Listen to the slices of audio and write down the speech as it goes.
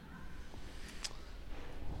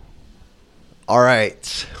All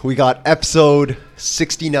right, we got episode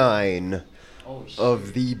 69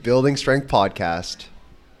 of the Building Strength podcast.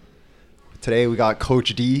 Today we got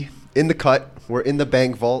Coach D in the cut. We're in the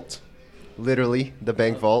bank vault, literally the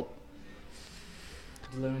bank vault.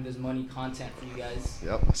 Delivering this money content for you guys.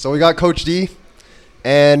 Yep. So we got Coach D,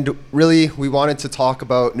 and really we wanted to talk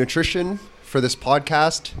about nutrition for this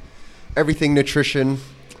podcast, everything nutrition.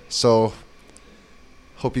 So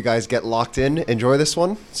hope you guys get locked in, enjoy this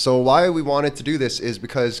one. So why we wanted to do this is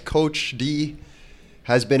because Coach D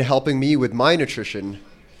has been helping me with my nutrition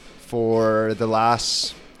for the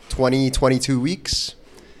last 22 weeks.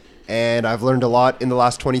 And I've learned a lot in the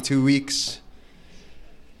last 22 weeks.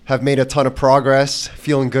 Have made a ton of progress,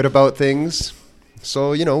 feeling good about things.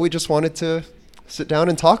 So, we just wanted to sit down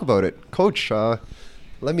and talk about it. Coach,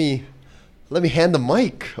 let me hand the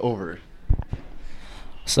mic over.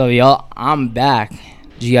 So, y'all, I'm back.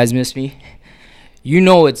 Did you guys miss me?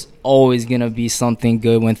 It's always going to be something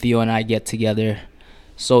good when Theo and I get together.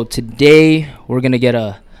 So today we're going to get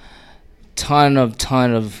a ton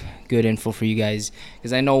of good info for you guys.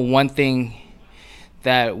 Because I know one thing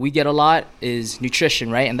that we get a lot is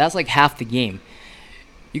nutrition, right? And that's like half the game.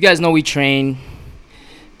 You guys know we train.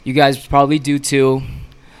 You guys probably do too.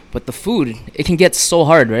 But the food, it can get so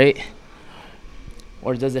hard, right?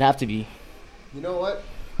 Or does it have to be? You know what?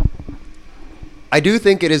 I do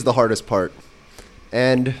think it is the hardest part.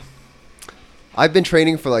 And I've been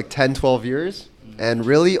training for like 10, 12 years. And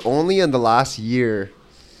really only in the last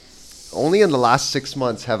 6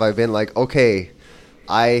 months have I been like, okay,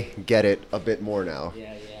 I get it a bit more now.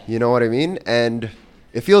 Yeah. You know what I mean? And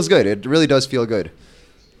it feels good. It really does feel good.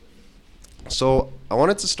 So I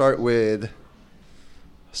wanted to start with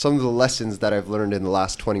some of the lessons that I've learned in the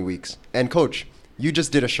last 20 weeks. And Coach, you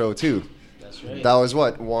just did a show too. That's right. That was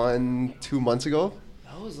what, 1-2 months ago?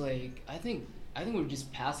 That was like, I think we're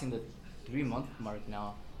just passing the 3-month mark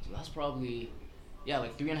now. So that's probably,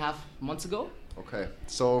 like 3.5 months ago. Okay.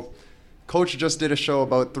 So Coach just did a show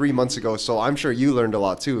about 3 months ago. So I'm sure you learned a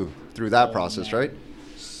lot too through that process, man. right?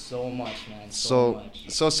 So much, man. So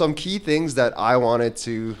some key things that I wanted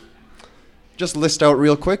to just list out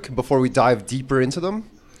real quick before we dive deeper into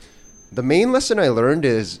them. The main lesson I learned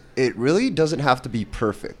is it really doesn't have to be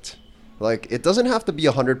perfect. Like, it doesn't have to be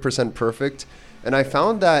 100% perfect. And I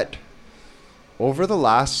found that over the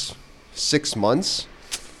last 6 months,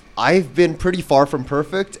 I've been pretty far from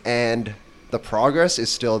perfect, and the progress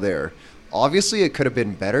is still there. Obviously, it could have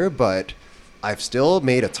been better, but I've still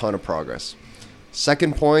made a ton of progress.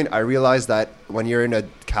 Second point, I realized that when you're in a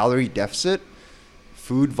calorie deficit,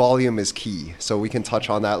 food volume is key. So we can touch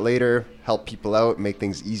on that later, help people out, make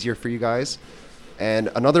things easier for you guys.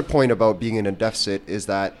 And another point about being in a deficit is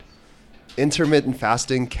that intermittent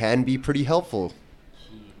fasting can be pretty helpful.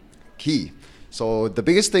 Key. So the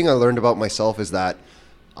biggest thing I learned about myself is that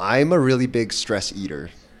I'm a really big stress eater.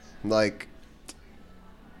 Like,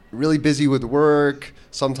 really busy with work.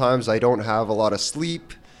 Sometimes I don't have a lot of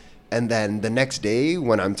sleep. And then the next day,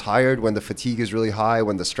 when I'm tired, when the fatigue is really high,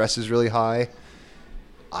 when the stress is really high,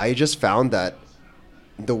 I just found that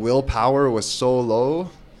the willpower was so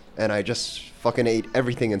low, and I just fucking ate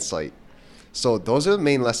everything in sight. So those are the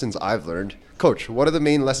main lessons I've learned. Coach, what are the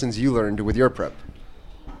main lessons you learned with your prep?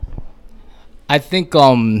 I think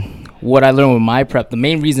what I learned with my prep, the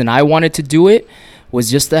main reason I wanted to do it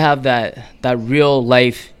was just to have that real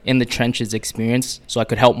life in the trenches experience so I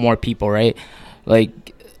could help more people, right?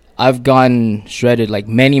 Like, I've gotten shredded like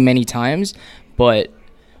many times, but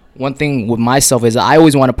one thing with myself is I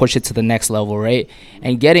always want to push it to the next level, right?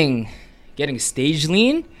 And getting stage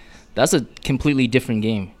lean, that's a completely different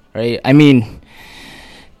game, right? I mean,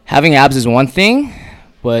 having abs is one thing,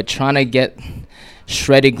 but trying to get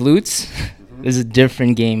shredded glutes is a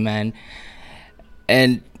different game, man.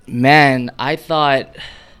 And man, I thought,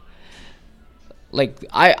 like,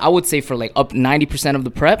 I would say for like up 90% of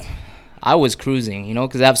the prep, I was cruising,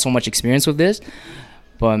 because I have so much experience with this.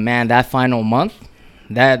 But man, that final month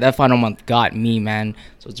got me, man.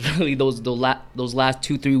 So it's really those last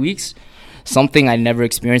 2-3 weeks, something I never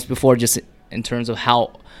experienced before, just in terms of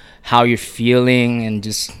how you're feeling and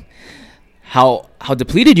just how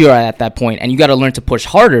depleted you are at that point. And you got to learn to push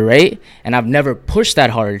harder, right? And I've never pushed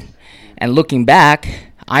that hard. And looking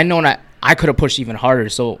back, I know that I could have pushed even harder.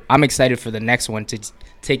 So I'm excited for the next one to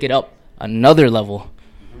take it up another level.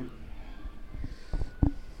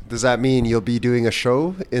 Does that mean you'll be doing a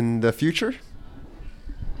show in the future?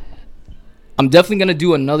 I'm definitely going to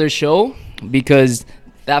do another show because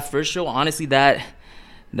that first show, honestly, that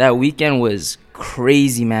weekend was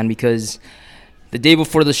crazy, man, because the day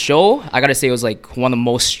before the show, I got to say it was like one of the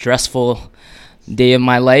most stressful day of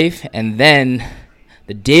my life. And then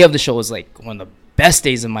the day of the show was like one of the best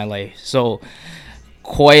days of my life. So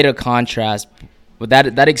quite a contrast. But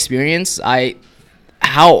that experience,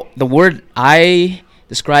 how the word I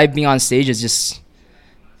describe being on stage is just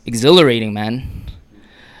exhilarating, man.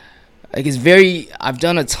 Like I've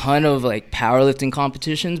done a ton of like powerlifting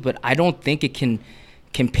competitions, but I don't think it can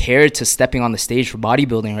compare to stepping on the stage for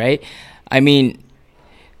bodybuilding, right? I mean,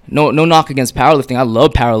 no knock against powerlifting. I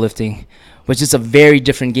love powerlifting, but it's just a very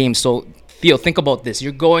different game. So think about this.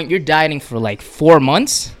 You're dieting for like 4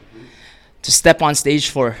 months to step on stage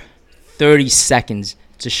for 30 seconds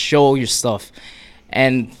to show your stuff.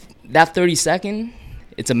 And that 30-second,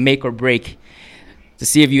 it's a make or break to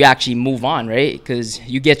see if you actually move on, right? Because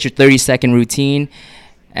you get your 30-second routine,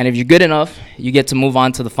 and if you're good enough, you get to move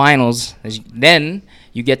on to the finals. Then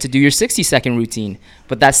you get to do your 60-second routine.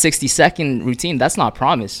 But that 60-second routine, that's not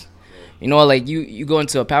promised. You know, like you go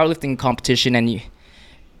into a powerlifting competition and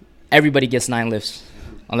everybody gets 9 lifts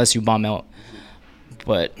unless you bomb out.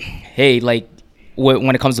 But hey, like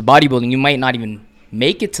when it comes to bodybuilding, you might not even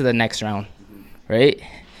make it to the next round, right?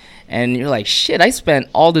 And you're like, shit, I spent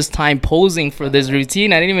all this time posing for this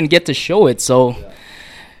routine. I didn't even get to show it. So,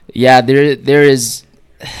 yeah, there is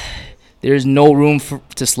no room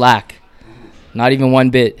to slack, not even one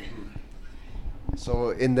bit.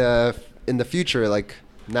 So in the future, like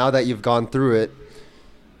now that you've gone through it,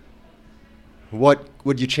 what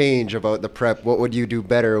would you change about the prep? What would you do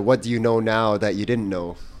better? What do you know now that you didn't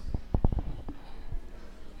know?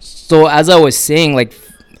 So as I was saying, like,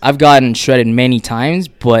 I've gotten shredded many times,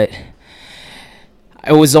 but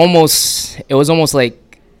it was almost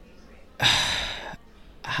like,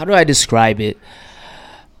 how do I describe it?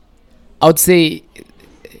 I would say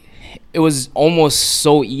it was almost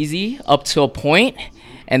so easy up to a point,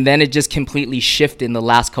 and then it just completely shifted in the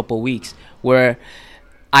last couple of weeks where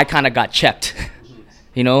I kind of got checked,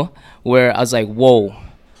 you know, where I was like, whoa,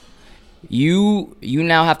 you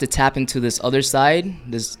now have to tap into this other side,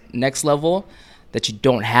 this next level that you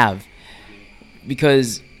don't have.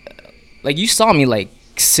 Because like you saw me like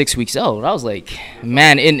 6 weeks out. I was like,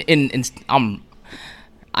 man,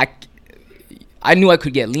 I knew I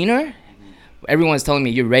could get leaner. Everyone's telling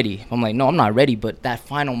me you're ready. I'm like, no, I'm not ready. But that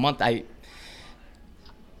final month, I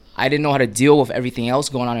didn't know how to deal with everything else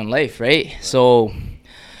going on in life, right? So,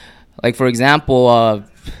 like for example,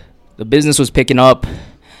 the business was picking up,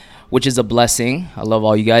 which is a blessing. I love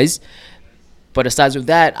all you guys. But aside from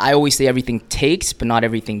that, I always say everything takes, but not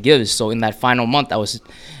everything gives. So in that final month, I was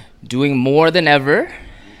doing more than ever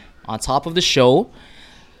on top of the show.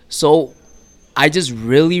 So I just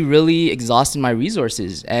really, really exhausted my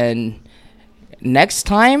resources. And next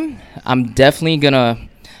time, I'm definitely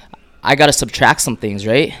I got to subtract some things,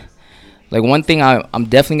 right? Like one thing I'm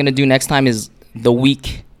definitely going to do next time is the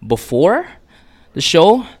week before the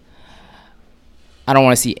show, I don't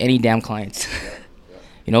want to see any damn clients.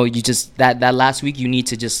 You know, you just, that last week, you need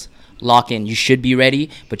to just lock in. You should be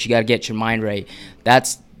ready, but you got to get your mind right.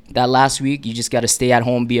 That last week, you just got to stay at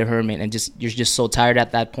home, be a hermit, and you're just so tired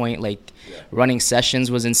at that point. Like, running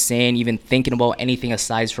sessions was insane. Even thinking about anything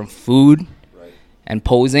aside from food and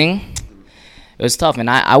posing, it was tough. And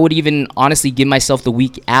I would even honestly give myself the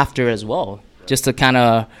week after as well, just to kind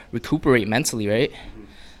of recuperate mentally, right?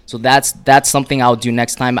 So that's something I'll do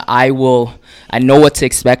next time. I know what to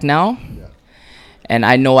expect now. And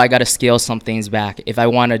I know I got to scale some things back if I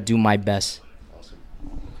want to do my best. Awesome.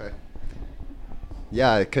 Okay.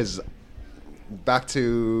 Yeah, because back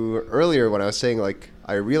to earlier when I was saying, like,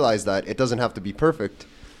 I realized that it doesn't have to be perfect.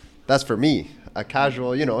 That's for me. A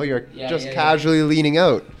casual, you're casually leaning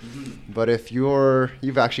out. Mm-hmm. But if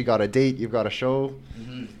you've actually got a date, you've got a show,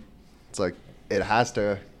 mm-hmm. It's like it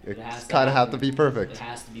kind of have to be perfect. It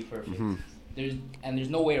has to be perfect. Mm-hmm. There's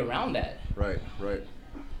no way around that. Right.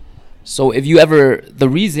 So the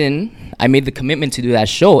reason I made the commitment to do that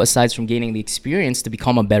show, aside from gaining the experience to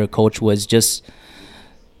become a better coach, was just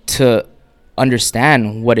to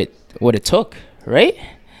understand what it took, right?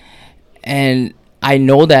 And I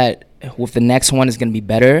know that with the next one is going to be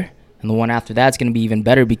better, and the one after that's going to be even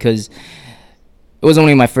better, because it was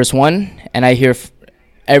only my first one, and I hear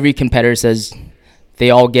every competitor says they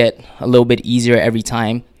all get a little bit easier every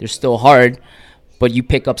time. They're still hard, but you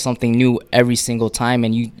pick up something new every single time,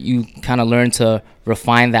 and you kind of learn to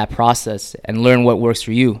refine that process and learn what works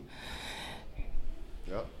for you.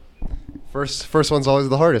 Yep. First one's always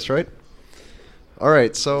the hardest, right? All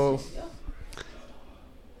right, so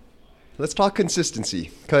let's talk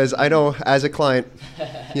consistency, because I know as a client,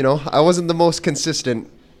 I wasn't the most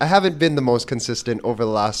consistent. I haven't been the most consistent over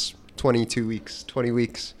the last 20 weeks.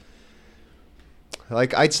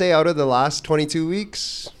 Like, I'd say out of the last 22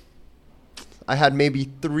 weeks, I had maybe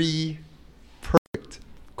 3 perfect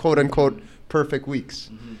quote unquote perfect weeks.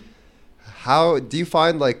 How do you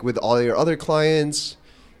find, like, with all your other clients,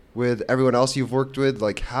 with everyone else you've worked with,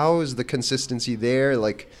 like, how is the consistency there?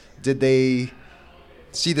 Like, did they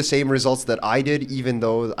see the same results that I did, even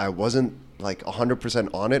though I wasn't like 100%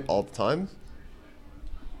 on it all the time?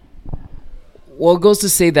 Well, it goes to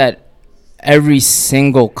say that every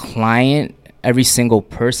single client, every single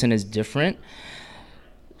person is different.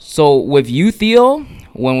 So with you, Theo,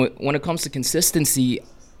 when it comes to consistency,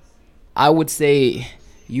 I would say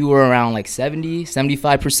you were around like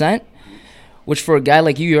 75%, which for a guy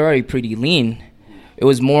like you, you're already pretty lean. It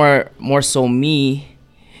was more so me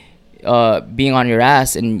being on your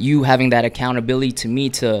ass and you having that accountability to me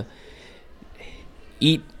to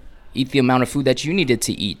eat the amount of food that you needed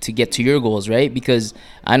to eat to get to your goals, right? Because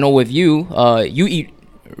I know with you, you eat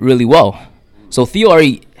really well. So Theo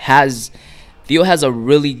has a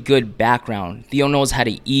really good background. Theo knows how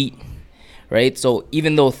to eat, right? So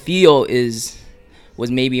even though Theo was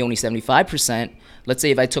maybe only 75%, let's say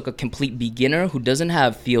if I took a complete beginner who doesn't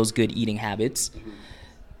have Theo's good eating habits,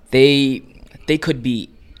 they could be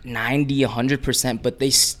 90, 100%, but they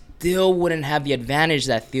still wouldn't have the advantage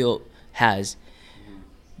that Theo has.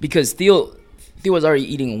 Because Theo was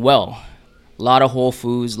already eating well. A lot of whole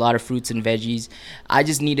foods, a lot of fruits and veggies. I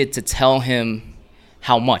just needed to tell him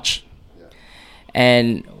how much. Yeah.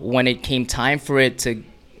 And when it came time for it to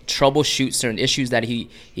troubleshoot certain issues that he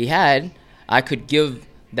had, I could give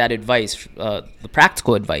that advice, the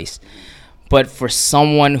practical advice. But for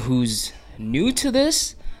someone who's new to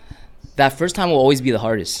this, that first time will always be the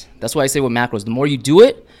hardest. That's why I say with macros, the more you do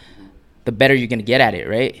it, the better you're going to get at it,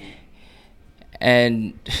 right?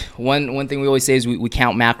 And one thing we always say is we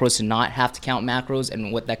count macros to not have to count macros.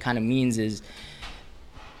 And what that kind of means is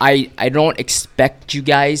I don't expect you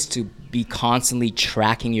guys to be constantly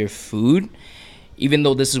tracking your food. Even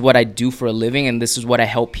though this is what I do for a living and this is what I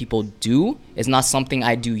help people do, it's not something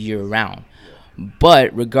I do year round.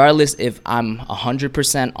 But regardless if I'm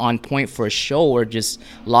 100% on point for a show or just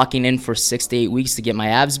locking in for 6 to 8 weeks to get my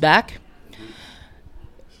abs back,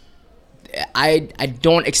 I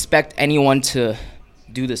don't expect anyone to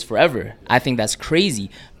do this forever. I think that's crazy.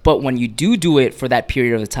 But when you do it for that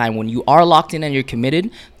period of time, when you are locked in and you're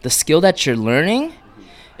committed, the skill that you're learning,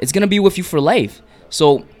 it's going to be with you for life.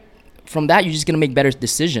 So from that, you're just going to make better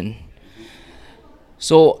decision.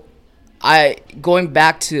 So going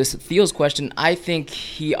back to Theo's question, I think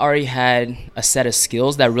he already had a set of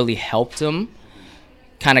skills that really helped him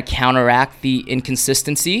kind of counteract the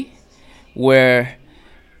inconsistency, where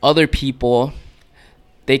other people,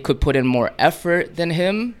 they could put in more effort than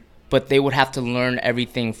him, but they would have to learn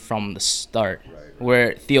everything from the start, right.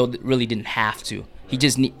 Where Theo really didn't have to.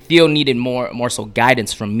 Right. Theo needed more so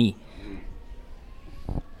guidance from me.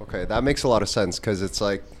 Okay, that makes a lot of sense, because it's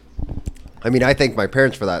like, I mean, I thank my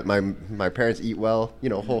parents for that. My parents eat well,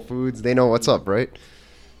 Whole Foods. They know what's up, right?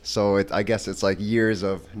 So I guess it's like years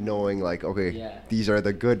of knowing, like, okay, yeah, these are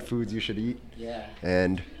the good foods you should eat. Yeah.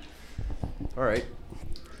 And all right.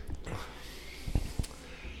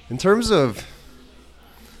 In terms of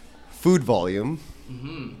food volume,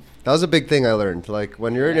 that was a big thing I learned. Like,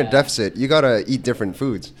 when you're in a deficit, you gotta eat different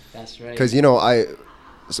foods. That's right. Because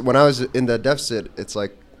when I was in the deficit, it's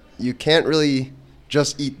like you can't really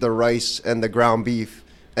just eat the rice and the ground beef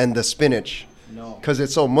and the spinach. No. Because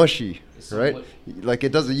it's so mushy, right? Like,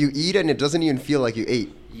 you eat and it doesn't even feel like you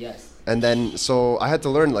ate. Yes. And then, so I had to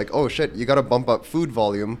learn, like, oh shit, you gotta bump up food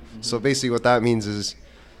volume. So basically what that means is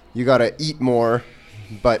you gotta eat more,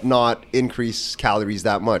 but not increase calories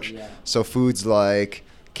that much. Yeah. So foods like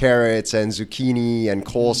carrots and zucchini and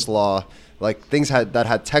coleslaw, like things that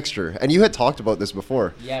had texture. And you had talked about this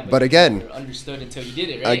before. Yeah, but again, you understood until you did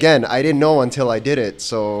it, right? Again, I didn't know until I did it.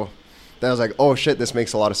 So then I was like, oh shit, this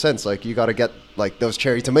makes a lot of sense. Like, you got to get like those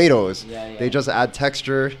cherry tomatoes. Yeah. They just add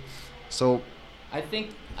texture. So I think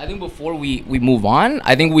before we move on,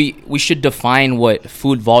 I think we should define what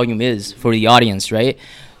food volume is for the audience, right?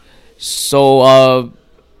 So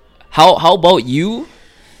how about you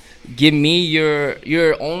give me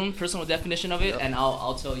your own personal definition of it, and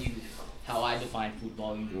I'll tell you how I define food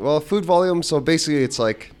volume. Well, food volume, so basically it's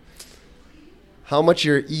like how much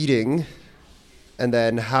you're eating, and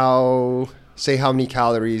then how many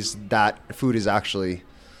calories that food is actually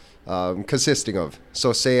consisting of.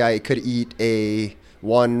 So say I could eat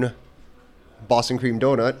one Boston cream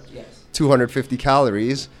donut, yes, 250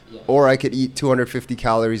 calories, yes, or I could eat 250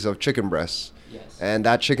 calories of chicken breasts. Yes. And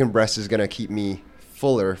that chicken breast is going to keep me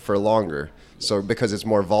fuller for longer. Yes. So because it's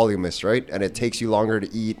more voluminous, right? And it takes you longer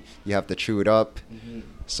to eat. You have to chew it up.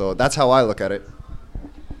 So that's how I look at it.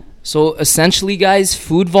 So essentially, guys,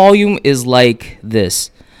 food volume is like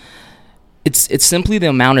this. it's simply the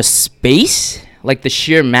amount of space, like the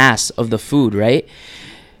sheer mass of the food, right?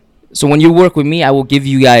 So when you work with me, I will give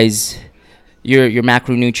you guys your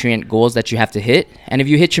macronutrient goals that you have to hit. And if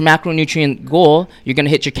you hit your macronutrient goal, you're going to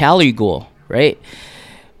hit your calorie goal, right?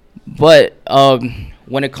 But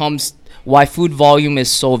when it comes, why food volume is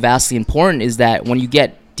so vastly important is that when you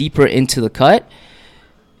get deeper into the cut,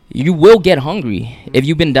 you will get hungry if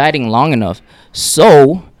you've been dieting long enough.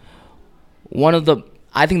 So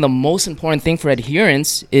I think the most important thing for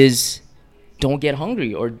adherence is don't get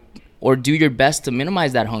hungry, or do your best to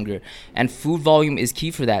minimize that hunger. And food volume is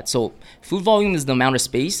key for that. So food volume is the amount of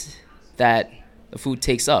space that the food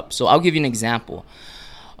takes up. So I'll give you an example.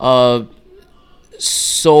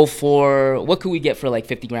 So for, what could we get for like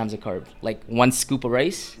 50 grams of carb? Like 1 scoop of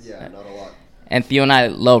rice? Yeah, not a lot. And Theo and I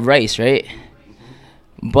love rice, right?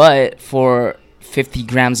 Mm-hmm. But for 50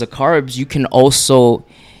 grams of carbs, you can also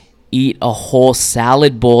eat a whole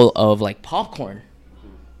salad bowl of like popcorn,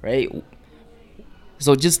 right?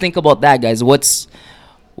 So just think about that, guys. What's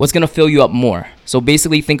going to fill you up more? So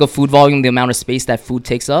basically think of food volume, the amount of space that food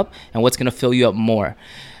takes up, and what's going to fill you up more.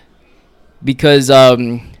 Because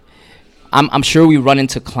I'm sure we run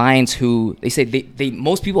into clients who, they say they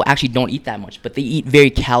most people actually don't eat that much, but they eat very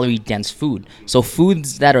calorie-dense food. So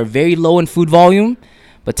foods that are very low in food volume,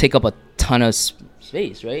 but take up a ton of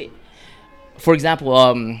space, right? For example,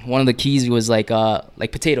 one of the keys was like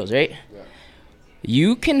potatoes, right? Yeah.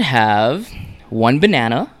 You can have 1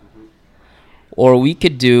 banana, or we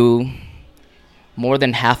could do more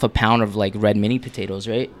than half a pound of like red mini potatoes,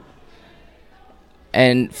 right?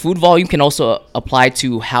 And food volume can also apply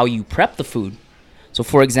to how you prep the food. So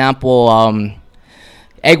for example,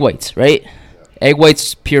 egg whites, right? Yeah. Egg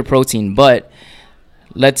whites, pure protein. But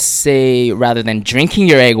let's say rather than drinking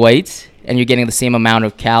your egg whites and you're getting the same amount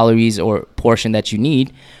of calories or portion that you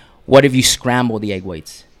need, what if you scramble the egg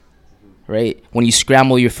whites, right? When you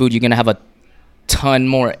scramble your food, you're going to have a ton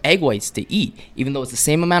more egg whites to eat. Even though it's the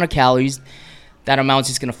same amount of calories, that amount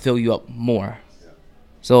is going to fill you up more. Yeah.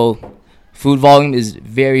 So food volume is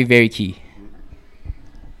very, very key.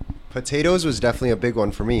 Potatoes was definitely a big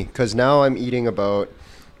one for me, because now I'm eating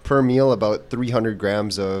per meal about 300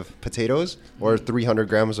 grams of potatoes or 300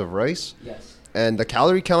 grams of rice. Yes. And the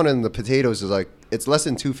calorie count in the potatoes is like, it's less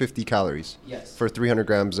than 250 calories. Yes. For 300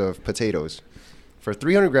 grams of potatoes. For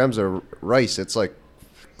 300 grams of rice, it's like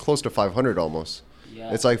close to 500 almost.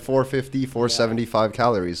 Yeah. It's like 450, 475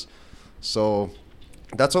 calories. So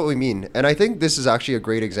that's what we mean. And I think this is actually a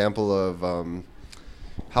great example of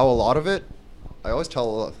how a lot of it, I always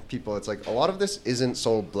tell people, it's like a lot of this isn't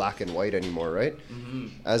so black and white anymore, right? Mm-hmm.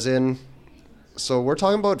 As in, so we're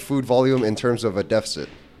talking about food volume in terms of a deficit.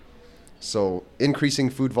 So increasing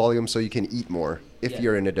food volume so you can eat more if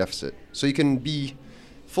you're in a deficit. So you can be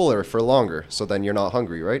fuller for longer, so then you're not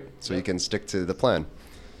hungry, right? So you can stick to the plan.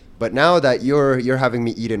 But now that you're having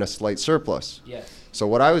me eat in a slight surplus. Yes. So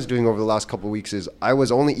what I was doing over the last couple of weeks is I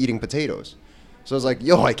was only eating potatoes. So I was like,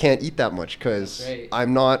 I can't eat that much because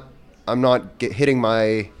I'm not hitting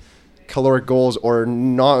my caloric goals or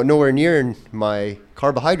nowhere near my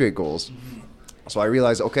carbohydrate goals. Mm-hmm. So I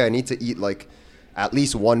realized, okay, I need to eat like at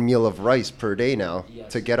least 1 meal of rice per day now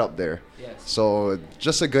to get up there. Yes. So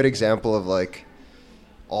just a good example of like,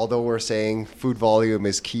 although we're saying food volume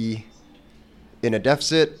is key in a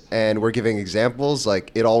deficit and we're giving examples,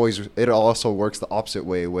 like it also works the opposite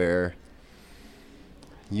way, where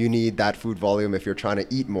you need that food volume if you're trying to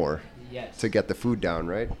eat more to get the food down,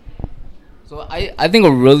 right? So I think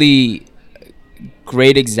a really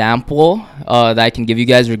great example that I can give you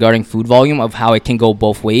guys regarding food volume of how it can go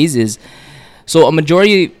both ways is, so a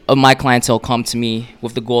majority of my clientele come to me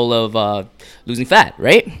with the goal of losing fat,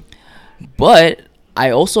 right? But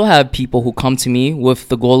I also have people who come to me with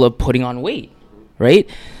the goal of putting on weight, right?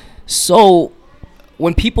 So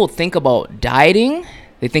when people think about dieting,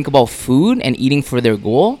 they think about food and eating for their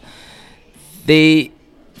goal. They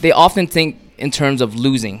often think in terms of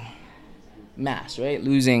losing mass, right?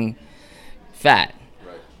 Losing fat.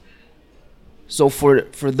 Right. So for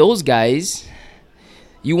those guys,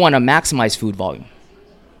 you want to maximize food volume,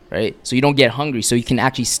 right? So you don't get hungry, so you can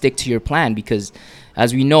actually stick to your plan, because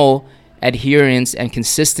as we know, adherence and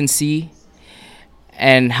consistency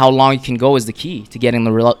and how long you can go is the key to getting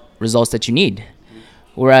the results that you need.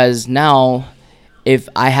 Whereas now, if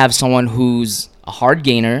I have someone who's a hard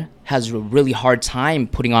gainer, has a really hard time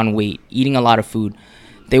putting on weight, eating a lot of food,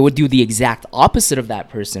 they would do the exact opposite of that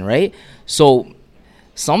person, right? So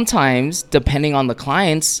sometimes, depending on the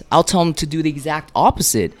clients, I'll tell them to do the exact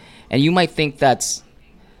opposite. And you might think that's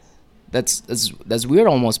weird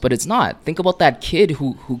almost, but it's not. Think about that kid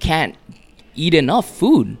who can't eat enough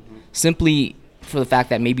food simply for the fact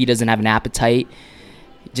that maybe he doesn't have an appetite,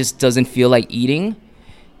 just doesn't feel like eating.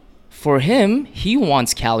 For him, he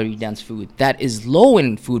wants calorie dense food that is low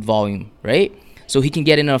in food volume, right? So he can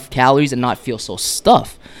get enough calories and not feel so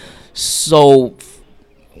stuffed. So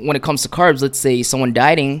when it comes to carbs, let's say someone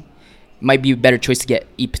dieting might be a better choice to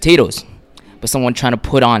eat potatoes. But someone trying to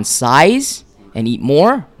put on size and eat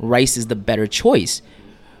more, rice is the better choice.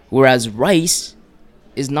 Whereas rice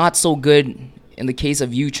is not so good in the case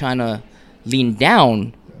of you trying to lean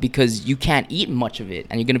down, because you can't eat much of it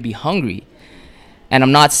and you're going to be hungry. And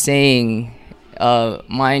I'm not saying,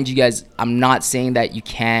 mind you guys, I'm not saying that you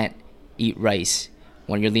can't eat rice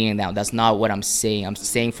when you're leaning down. That's not what I'm saying. I'm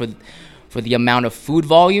saying for the amount of food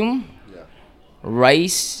volume,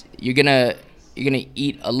 rice, you're gonna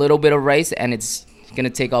eat a little bit of rice and it's gonna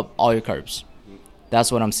take up all your carbs.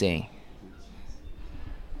 That's what I'm saying.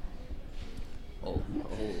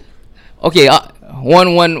 Okay,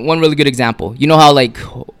 one really good example. You know how like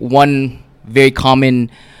one very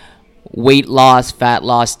common weight loss, fat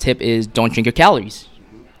loss tip is don't drink your calories.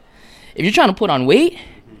 If you're trying to put on weight,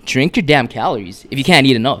 drink your damn calories if you can't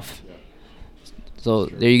eat enough. So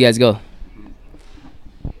there you guys go.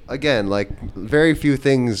 Again, like very few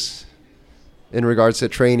things in regards to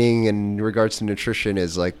training and in regards to nutrition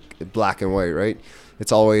is like black and white, right?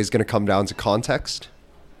 It's always going to come down to context.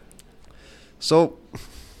 So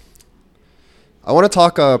I want to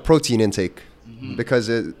talk protein intake because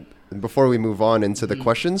before we move on into the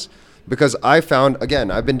questions, because I found, again,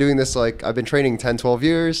 I've been doing this, like I've been training 10, 12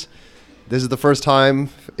 years. This is the first time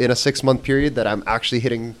in a 6-month period that I'm actually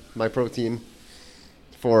hitting my protein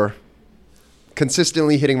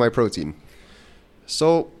consistently hitting my protein.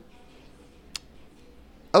 So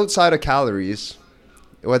outside of calories,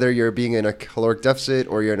 whether you're being in a caloric deficit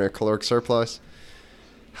or you're in a caloric surplus,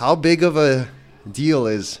 how big of a deal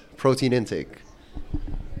is protein intake?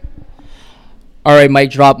 All right, mic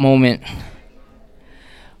drop moment.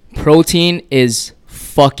 Protein is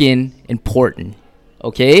fucking important,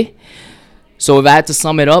 okay? So if I had to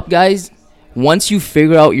sum it up, guys, once you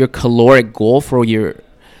figure out your caloric goal for your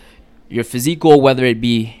physique goal, whether it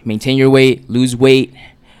be maintain your weight, lose weight,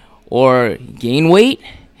 or gain weight,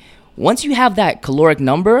 once you have that caloric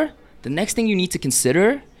number, the next thing you need to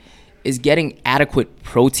consider is getting adequate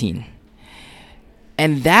protein.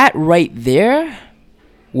 And that right there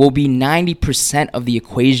will be 90% of the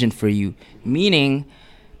equation for you, meaning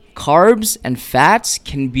carbs and fats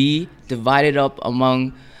can be divided up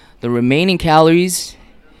among the remaining calories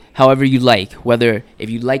however you like. Whether if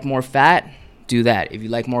you like more fat, do that. If you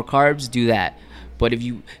like more carbs, do that. But if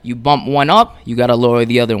you bump one up, you got to lower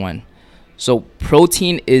the other one. So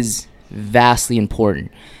protein is vastly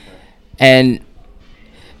important. And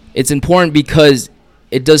it's important because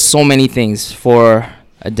it does so many things for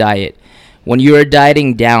a diet. When you're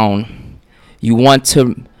dieting down, you want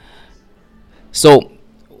to... So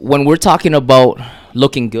when we're talking about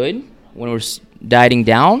looking good, when we're dieting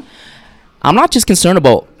down, I'm not just concerned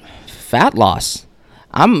about fat loss.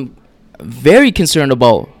 I'm very concerned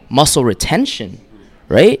about muscle retention,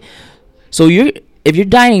 right? So if you're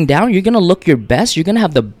dieting down, you're going to look your best. You're going to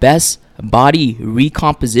have the best body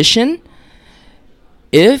recomposition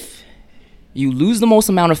if you lose the most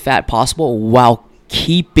amount of fat possible while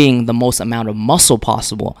keeping the most amount of muscle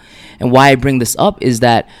possible. And why I bring this up is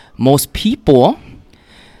that most people,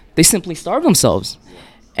 they simply starve themselves.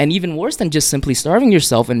 And even worse than just simply starving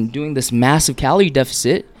yourself and doing this massive calorie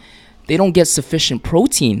deficit, they don't get sufficient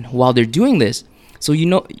protein while they're doing this. So you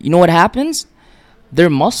know what happens? Their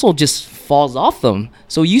muscle just falls off them.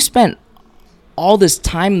 So you spent all this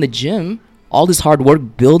time in the gym, all this hard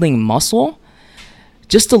work building muscle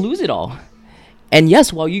just to lose it all. And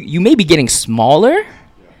yes, while you may be getting smaller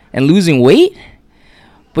and losing weight,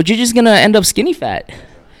 but you're just going to end up skinny fat.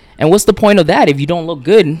 And what's the point of that if you don't look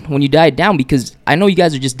good when you diet down? Because I know you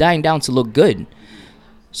guys are just dieting down to look good.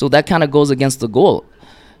 So that kind of goes against the goal.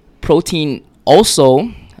 Protein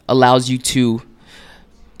also allows you to...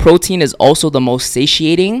 Protein is also the most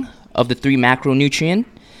satiating of the 3 macronutrients,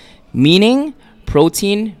 meaning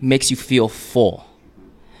protein makes you feel full.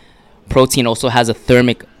 Protein also has a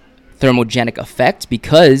thermogenic effect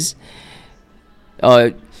because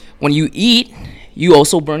when you eat, you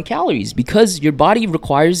also burn calories because your body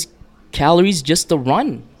requires calories just to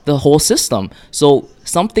run the whole system. So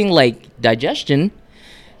something like digestion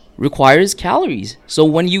requires calories. So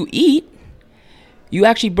when you eat, you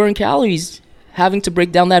actually burn calories having to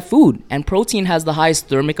break down that food. And protein has the highest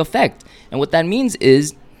thermic effect. And what that means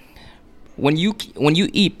is when you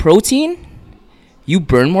eat protein, you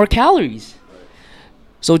burn more calories.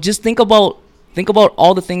 So just think about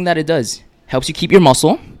all the things that it does. Helps you keep your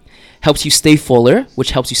muscle, helps you stay fuller,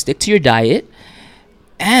 which helps you stick to your diet,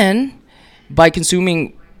 And by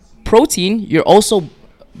consuming protein, you're also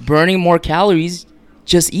burning more calories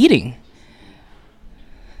just eating.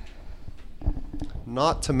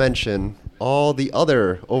 Not to mention all the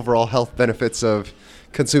other overall health benefits of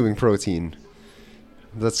consuming protein.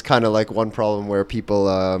 That's kind of like one problem where people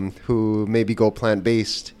who maybe go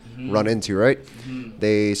plant-based run into, right?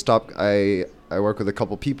 They stop. I work with a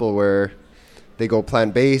couple people where they go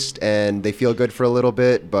plant-based and they feel good for a little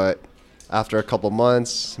bit, but after a couple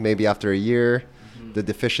months, maybe after a year, the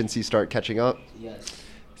deficiencies start catching up. Yes.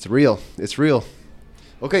 It's real. It's real.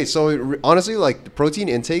 Okay, so honestly, like the protein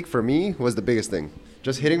intake for me was the biggest thing.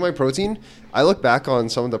 Just hitting my protein. I look back on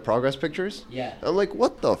some of the progress pictures. Yeah. I'm like,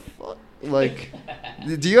 what the fuck? Like,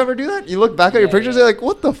 do you ever do that? You look back at your pictures, you're like,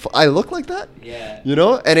 what the fuck? I look like that? Yeah. You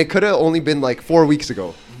know? And it could have only been like 4 weeks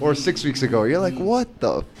ago or 6 weeks ago. You're like, what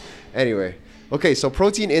the? Anyway. Okay, so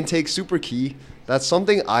protein intake, super key. That's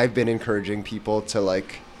something I've been encouraging people to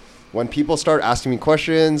like, when people start asking me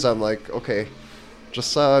questions, I'm like, okay,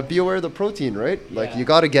 just be aware of the protein, right? Yeah. Like, you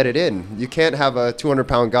got to get it in. You can't have a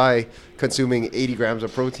 200-pound guy consuming 80 grams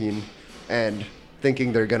of protein and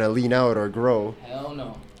thinking they're going to lean out or grow. Hell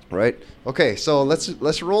no. Right? Okay, so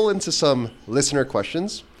let's roll into some listener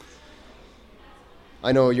questions.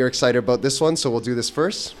 I know you're excited about this one, so we'll do this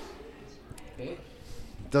first. Okay.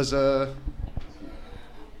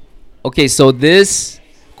 Okay, so this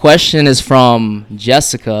question is from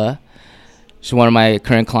Jessica. She's one of my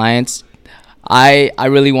current clients. I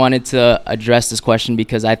really wanted to address this question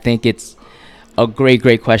because I think it's a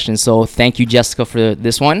great question. So thank you, Jessica, for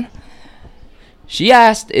this one. She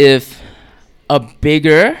asked if a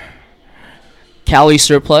bigger calorie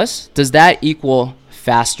surplus, does that equal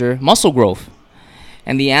faster muscle growth?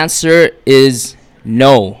 And the answer is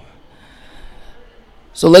no.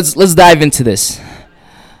 So let's dive into this.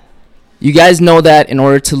 You guys know that in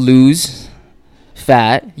order to lose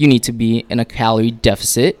fat, you need to be in a calorie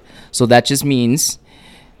deficit. So that just means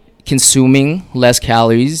consuming less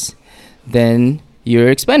calories than you're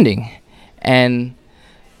expending. And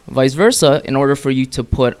vice versa, in order for you to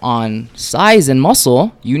put on size and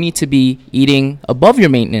muscle, you need to be eating above your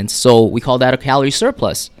maintenance. So we call that a calorie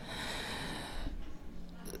surplus.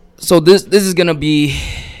 So this is going to be...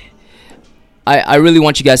 I really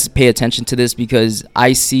want you guys to pay attention to this because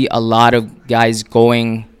I see a lot of guys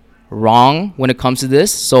going wrong when it comes to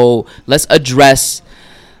this. So let's address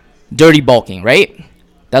dirty bulking, right?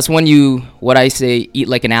 That's when you, what I say, eat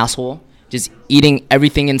like an asshole. Just eating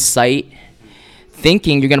everything in sight,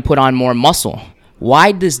 thinking you're going to put on more muscle.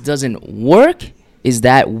 Why this doesn't work is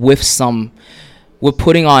that with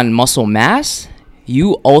putting on muscle mass,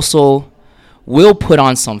 you also will put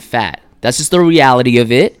on some fat. That's just the reality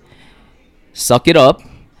of it. Suck it up.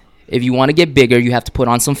 If you want to get bigger, you have to put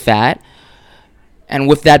on some fat. And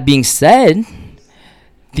with that being said,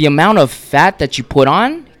 the amount of fat that you put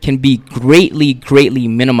on can be greatly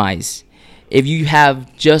minimized if you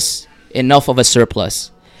have just enough of a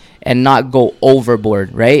surplus and not go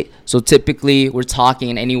overboard, right? So typically we're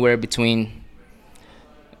talking anywhere between,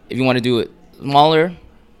 if you want to do it smaller,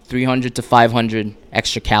 300 to 500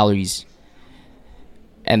 extra calories.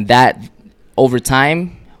 And that over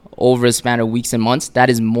time, over a span of weeks and months, that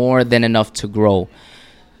is more than enough to grow.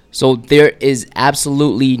 So there is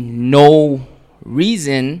absolutely no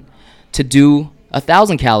reason to do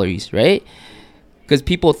 1,000 calories, right? Because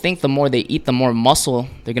people think the more they eat, the more muscle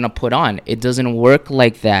they're going to put on. It doesn't work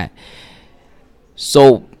like that.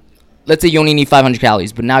 So let's say you only need 500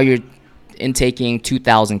 calories, but now you're intaking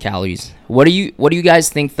 2,000 calories. What do you guys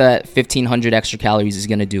think that 1,500 extra calories is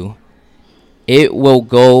going to do? It will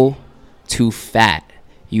go to fat.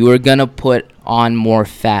 You are going to put on more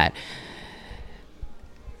fat.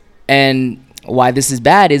 And why this is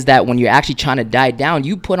bad is that when you're actually trying to diet down,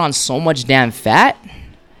 you put on so much damn fat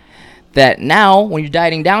that now when you're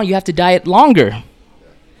dieting down, you have to diet longer.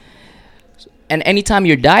 And anytime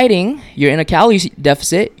you're dieting, you're in a calorie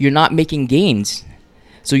deficit, you're not making gains.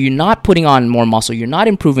 So you're not putting on more muscle. You're not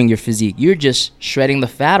improving your physique. You're just shredding the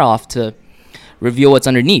fat off to reveal what's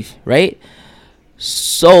underneath, right?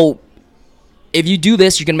 So if you do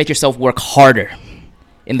this, you're going to make yourself work harder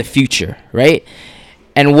in the future, right?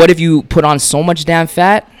 And what if you put on so much damn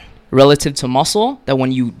fat relative to muscle that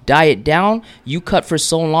when you diet down, you cut for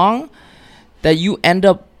so long that you end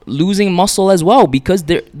up losing muscle as well? Because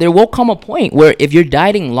there will come a point where if you're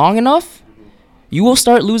dieting long enough, you will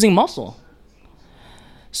start losing muscle.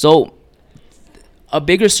 So a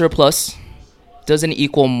bigger surplus doesn't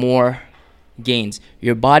equal more gains.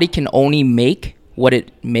 Your body can only make what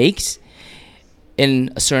it makes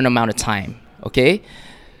in a certain amount of time, okay?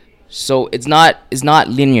 So it's not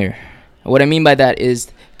linear. What I mean by that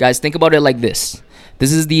is, guys, think about it like this.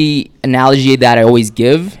 This is the analogy that I always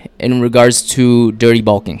give in regards to dirty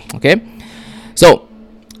bulking, okay? So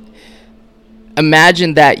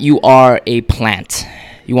imagine that you are a plant.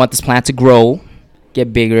 You want this plant to grow,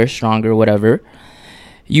 get bigger, stronger, whatever.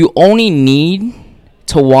 You only need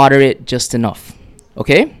to water it just enough,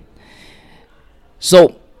 okay?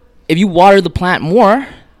 So if you water the plant more,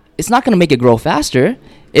 it's not going to make it grow faster.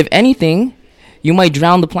 If anything, you might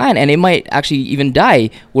drown the plant and it might actually even die.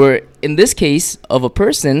 Where in this case of a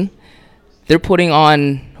person, they're putting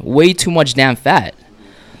on way too much damn fat.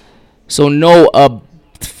 So a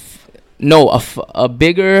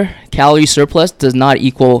bigger calorie surplus does not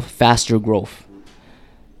equal faster growth.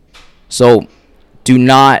 So do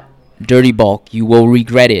not dirty bulk. You will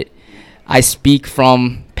regret it. I speak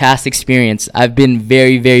from past experience. I've been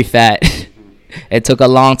very, very fat. It took a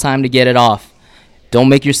long time to get it off. Don't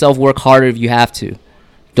make yourself work harder if you have to.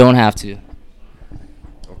 Don't have to.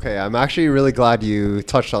 Okay, I'm actually really glad you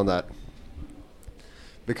touched on that,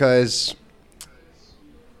 because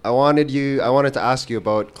I wanted to ask you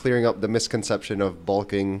about clearing up the misconception of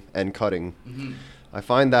bulking and cutting. Mm-hmm. I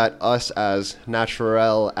find that us as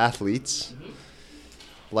natural athletes,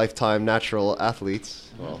 lifetime natural athletes,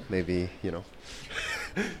 well, maybe,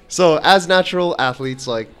 so as natural athletes,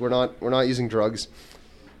 like we're not using drugs.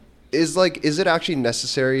 Is it actually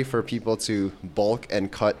necessary for people to bulk and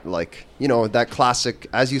cut, that classic,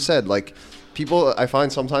 as you said, like people, I find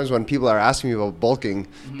sometimes when people are asking me about bulking,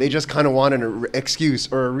 they just kind of want an excuse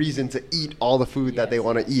or a reason to eat all the food that they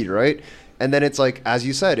want to eat, right? And then it's like, as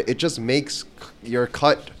you said, it just makes your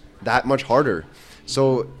cut that much harder.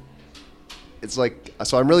 So it's like,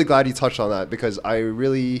 so I'm really glad you touched on that, because I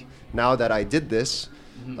really, now that I did this,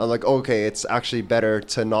 I'm like, okay, it's actually better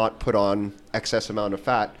to not put on excess amount of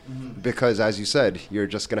fat, because as you said, you're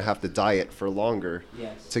just going to have to diet for longer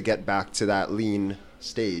to get back to that lean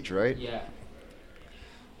stage, right? Yeah.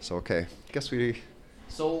 So, okay, guess we...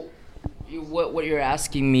 So what you're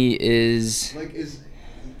asking me is...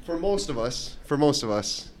 For most of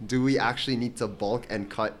us, do we actually need to bulk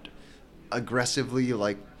and cut aggressively, you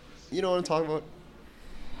know what I'm talking about?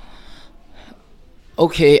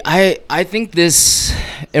 Okay, I think this,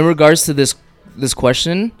 in regards to this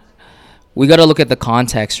question, we got to look at the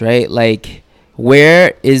context, right? Like,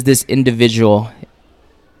 where is this individual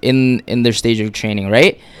in their stage of training,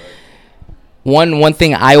 right? One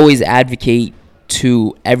thing I always advocate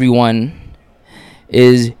to everyone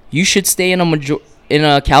is you should stay in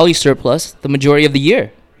a calorie surplus the majority of the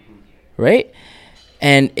year, right?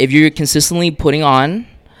 And if you're consistently putting on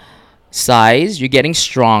size, you're getting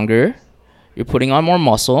stronger, you're putting on more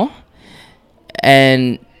muscle,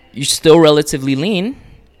 and you're still relatively lean,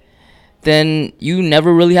 then you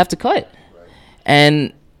never really have to cut.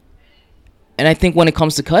 And I think when it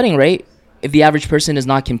comes to cutting, right, if the average person is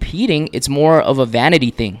not competing, it's more of a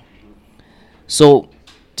vanity thing. So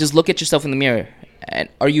just look at yourself in the mirror. And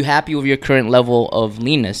are you happy with your current level of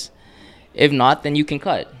leanness? If not, then you can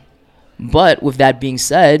cut. But with that being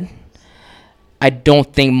said, I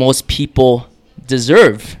don't think most people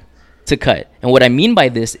deserve to cut. And what I mean by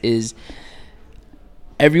this is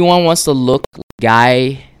everyone wants to look like a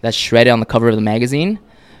guy that's shredded on the cover of the magazine,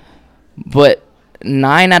 but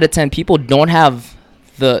 9 out of 10 people don't have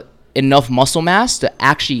the enough muscle mass to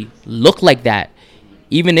actually look like that,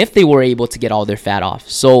 even if they were able to get all their fat off.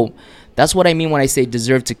 So that's what I mean when I say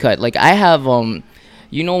deserve to cut. Like, I have when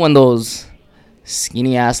those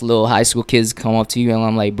skinny ass little high school kids come up to you and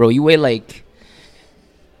I'm like, bro, you weigh like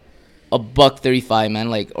 $135, man,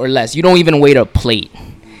 like, or less. You don't even weigh a plate,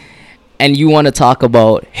 and you want to talk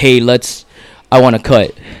about, hey, I want to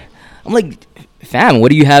cut. I'm like, fam,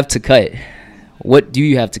 what do you have to cut? What do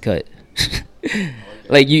you have to cut?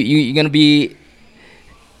 Like, you're gonna be,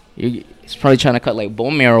 it's probably trying to cut like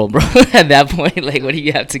bone marrow, bro. At that point, like, what do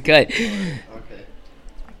you have to cut? Okay.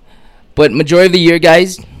 But majority of the year,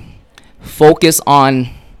 guys, focus on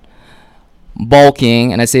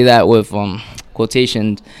bulking, and I say that with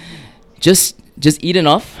quotations. Just eat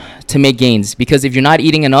enough to make gains, because if you're not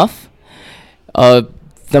eating enough, the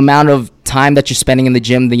amount of time that you're spending in the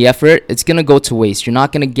gym, the effort, it's going to go to waste. You're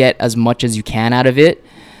not going to get as much as you can out of it.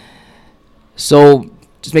 So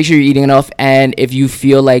just make sure you're eating enough. And if you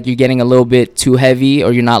feel like you're getting a little bit too heavy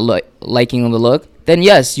or you're not liking the look, then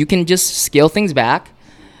yes, you can just scale things back.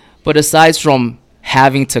 But aside from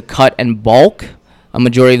having to cut and bulk a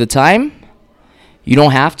majority of the time, you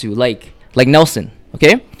don't have to. Like Nelson,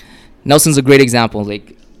 okay? Nelson's a great example.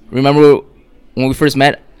 Like, remember when we first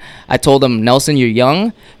met, I told him, Nelson, you're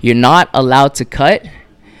young. You're not allowed to cut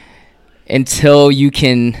until you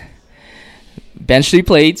can bench 3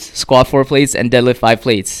 plates, squat 4 plates, and deadlift 5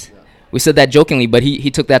 plates. We said that jokingly, but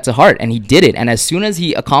he took that to heart and he did it. And as soon as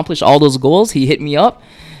he accomplished all those goals, he hit me up,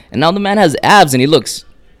 and now the man has abs and he looks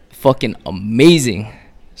fucking amazing.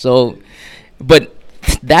 So, but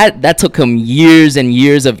that took him years and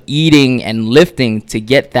years of eating and lifting to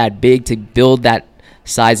get that big, to build that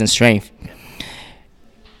size and strength.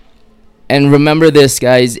 And remember this,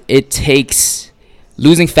 guys,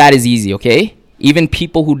 losing fat is easy, okay? Even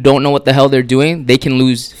people who don't know what the hell they're doing, they can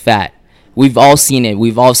lose fat. We've all seen it.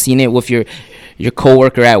 We've all seen it with your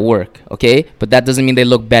coworker at work, okay? But that doesn't mean they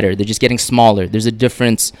look better. They're just getting smaller. There's a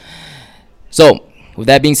difference. So, with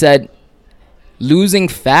that being said, losing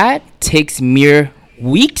fat takes mere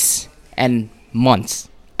weeks and months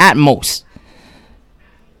at most.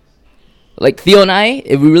 Like Theo and I,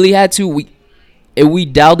 if we really had to, if we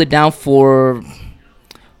dialed it down for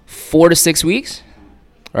 4 to 6 weeks,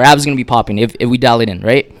 our abs are going to be popping if we dial it in,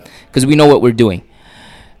 right? Because we know what we're doing.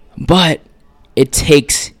 But it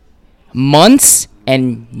takes months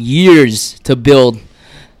and years to build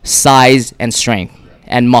size and strength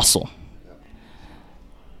and muscle.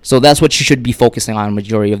 So that's what you should be focusing on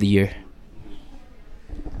majority of the year.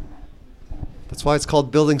 That's why it's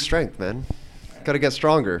called building strength, man. Gotta get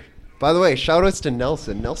stronger. By the way, shout outs to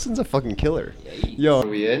Nelson. Nelson's a fucking killer. Yo. Are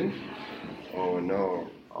we in? Oh no.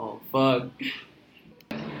 Oh fuck.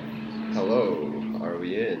 Hello. Are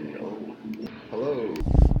we in? Oh. Hello.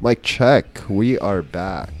 Mic check. We are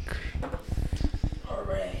back.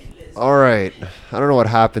 All right. I don't know what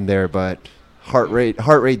happened there, but heart rate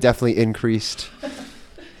definitely increased.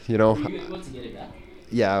 You know. Were you able to get it back?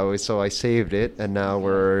 Yeah. So I saved it, and now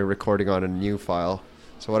we're recording on a new file.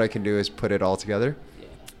 So what I can do is put it all together.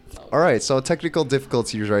 All right. So technical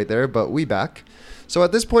difficulties right there, but we back. So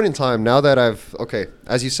at this point in time, now that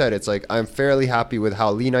as you said, it's like I'm fairly happy with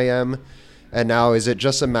how lean I am. And now is it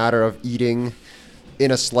just a matter of eating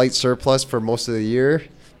in a slight surplus for most of the year?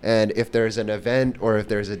 And if there's an event or if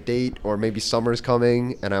there's a date or maybe summer's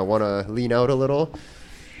coming and I want to lean out a little,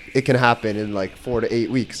 it can happen in like 4 to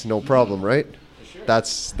 8 weeks. No problem, right? Sure.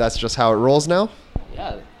 That's just how it rolls now?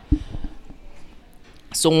 Yeah.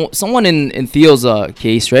 So someone in Theo's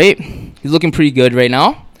case, right? He's looking pretty good right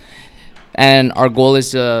now. And our goal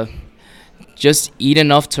is to just eat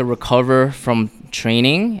enough to recover from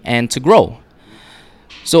training and to grow.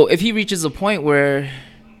 So if he reaches a point where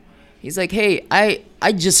he's like, hey,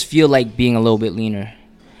 I just feel like being a little bit leaner.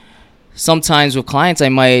 Sometimes with clients, I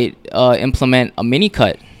might implement a mini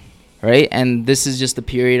cut, right? And this is just a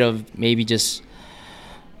period of maybe just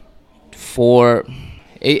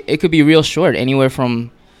it could be real short, anywhere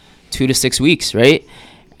from 2 to 6 weeks, right?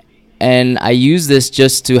 And I use this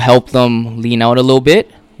just to help them lean out a little bit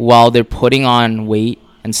while they're putting on weight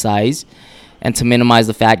and size and to minimize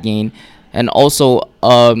the fat gain. And also,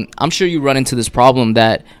 I'm sure you run into this problem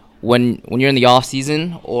that when you're in the off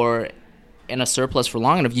season or in a surplus for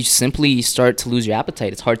long enough, you simply start to lose your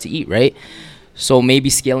appetite. It's hard to eat, right? So maybe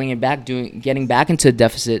scaling it back, getting back into a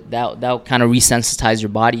deficit, that'll kind of resensitize your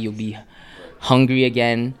body. You'll be hungry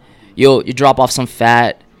again. You drop off some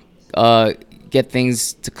fat, get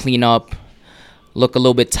things to clean up, look a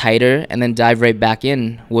little bit tighter, and then dive right back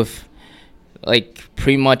in with like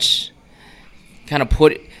pretty much kind of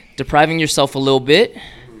depriving yourself a little bit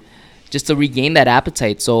just to regain that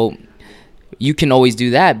appetite. So you can always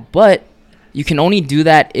do that, but you can only do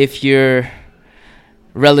that if you're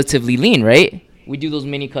relatively lean, right? We do those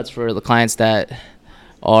mini cuts for the clients that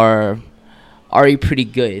are already pretty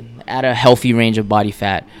good at a healthy range of body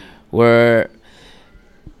fat, where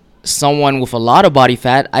someone with a lot of body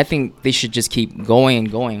fat, I think they should just keep going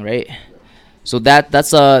and going, right? So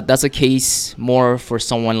that's a case more for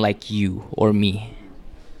someone like you or me.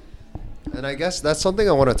 And I guess that's something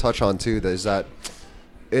I want to touch on too, is that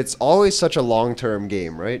it's always such a long-term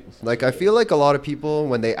game, right? Like I feel like a lot of people,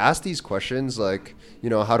 when they ask these questions, like, you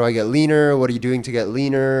know, how do I get leaner? What are you doing to get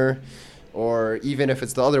leaner? Or even if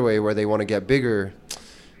it's the other way where they want to get bigger,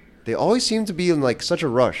 they always seem to be in like such a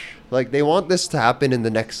rush. Like they want this to happen in the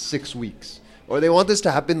next 6 weeks, or they want this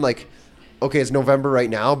to happen like, okay, it's November right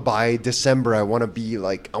now. By December, I want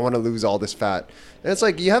to lose all this fat. And it's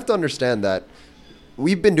like, you have to understand that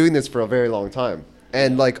we've been doing this for a very long time.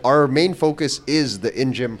 And like our main focus is the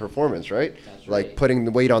in-gym performance, right? That's right. Like putting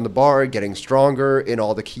the weight on the bar, getting stronger in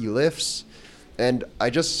all the key lifts. And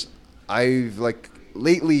I've like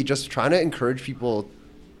lately just trying to encourage people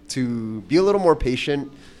to be a little more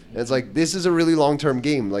patient. And it's like, this is a really long-term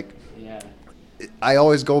game. Like, yeah. I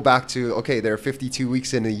always go back to, okay, there are 52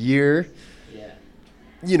 weeks in a year. Yeah.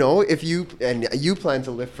 You know, if you plan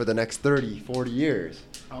to live for the next 30, 40 years,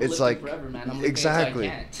 it's like, forever, man.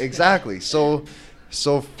 Exactly. So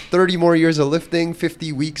 30 more years of lifting,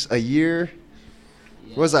 50 weeks a year.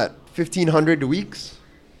 Yeah. What was that? 1,500 weeks.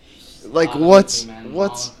 Like Honestly, man,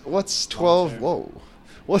 what's 12? Whoa,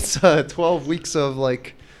 what's 12 weeks of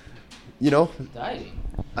like, you know? Dieting.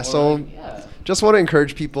 So Yeah. just want to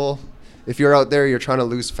encourage people, if you're out there, you're trying to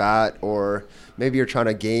lose fat, or maybe you're trying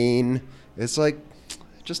to gain, it's like,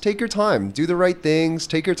 just take your time, do the right things,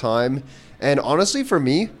 take your time. And honestly, for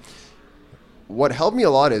me, what helped me a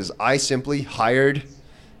lot is I simply hired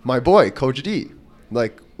my boy, Coach D.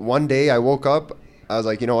 Like one day I woke up, I was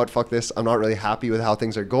like, you know what, fuck this. I'm not really happy with how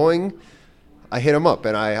things are going. I hit him up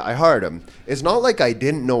and I hired him. It's not like I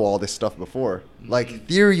didn't know all this stuff before. Like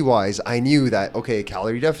theory-wise, I knew that, okay,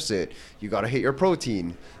 calorie deficit, you got to hit your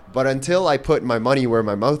protein. But until I put my money where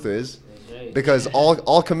my mouth is, because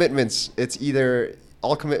all commitments,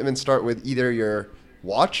 all commitments start with either your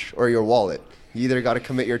watch or your wallet. You either got to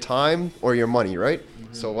commit your time or your money, right?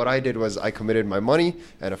 So what I did was I committed my money,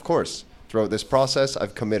 and of course, throughout this process,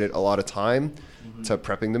 I've committed a lot of time to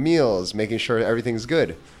prepping the meals, making sure everything's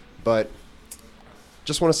good. But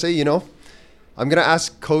just want to say, I'm going to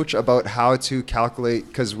ask Coach about how to calculate,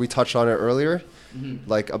 because we touched on it earlier,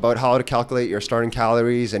 like about how to calculate your starting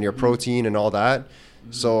calories and your protein and all that.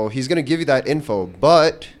 So he's going to give you that info,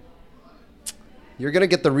 but you're going to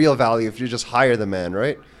get the real value if you just hire the man,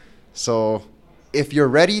 right? So if you're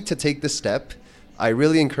ready to take this step, I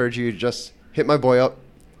really encourage you to just hit my boy up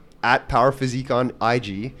at Power Physique on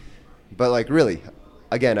IG. But like really,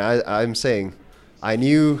 again, I'm saying I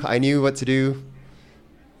knew what to do.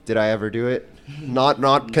 Did I ever do it?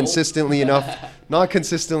 Not consistently enough. Not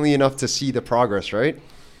consistently enough to see the progress, right?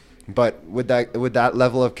 But with that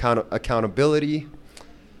level of accountability,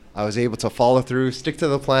 I was able to follow through, stick to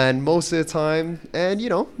the plan most of the time, and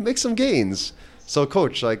make some gains. So,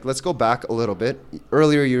 Coach, let's go back a little bit.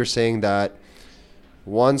 Earlier, you were saying that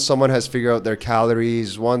once someone has figured out their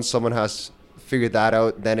calories, once someone has figured that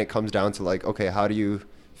out, then it comes down to okay, how do you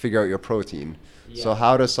figure out your protein? Yeah. So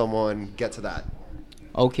how does someone get to that?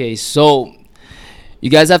 Okay, so you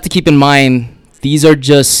guys have to keep in mind, these are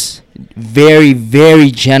just very,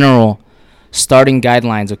 very general starting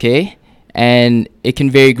guidelines, okay? And it can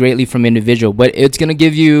vary greatly from individual, but it's going to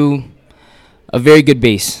give you a very good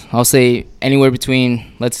base. I'll say anywhere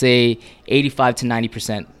between, let's say, 85 to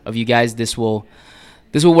 90% of you guys, this will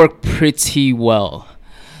work pretty well.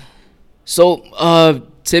 So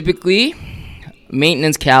typically,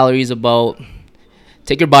 maintenance calories about,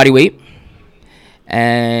 take your body weight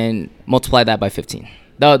and multiply that by 15.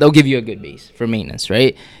 They'll give you a good base for maintenance,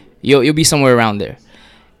 right? You'll be somewhere around there.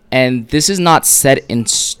 And this is not set in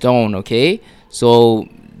stone, okay? So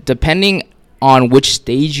depending on which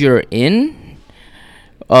stage you're in,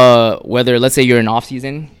 whether, let's say you're in off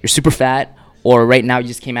season, you're super fat, or right now you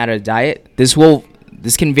just came out of a diet, this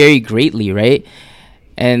can vary greatly, right?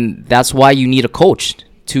 And that's why you need a coach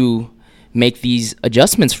to make these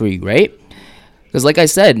adjustments for you, right? Because like I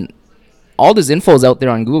said, all this info is out there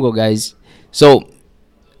on Google, guys. So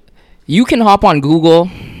you can hop on Google,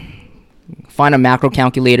 find a macro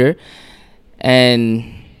calculator, and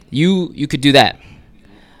you could do that.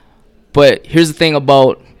 But here's the thing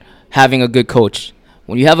about having a good coach.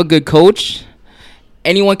 When you have a good coach,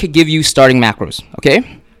 anyone could give you starting macros,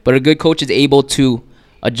 okay? But a good coach is able to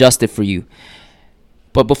adjust it for you.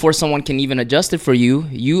 But before someone can even adjust it for you,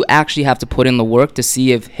 you actually have to put in the work to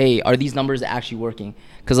see if, hey, are these numbers actually working?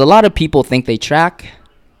 Because a lot of people think they track,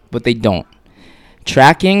 but they don't.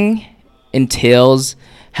 Tracking entails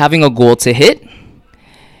having a goal to hit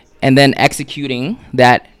and then executing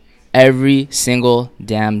that every single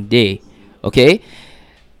damn day, okay?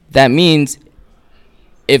 That means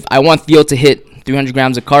if I want Theo to hit 300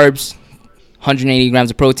 grams of carbs, 180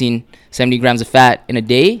 grams of protein, 70 grams of fat in a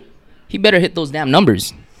day, he better hit those damn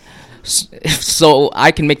numbers so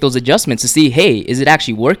I can make those adjustments to see, hey, is it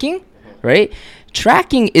actually working, right?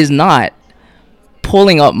 Tracking is not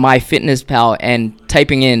pulling up MyFitnessPal and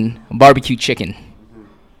typing in barbecue chicken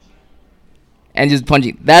and just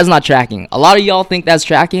punching. That's not tracking. A lot of y'all think that's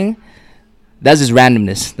tracking. That's just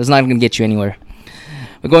randomness. That's not going to get you anywhere.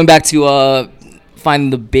 But going back to finding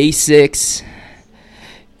the basics,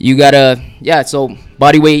 you gotta, so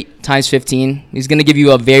body weight times 15. He's gonna give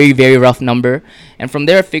you a very, very rough number. And from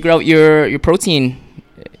there, figure out your protein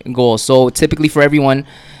goal. So typically for everyone,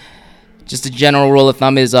 just a general rule of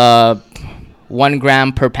thumb is 1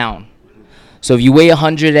 gram per pound. So if you weigh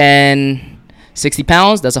 160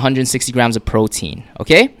 pounds, that's 160 grams of protein,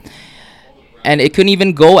 okay? And it could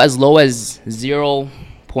even go as low as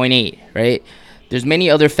 0.8, right? There's many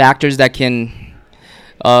other factors that can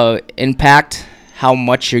impact how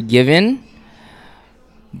much you're given,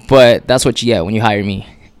 but that's what you get when you hire me,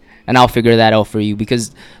 and I'll figure that out for you.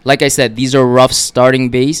 Because like I said, these are rough starting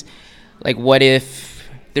base. Like, what if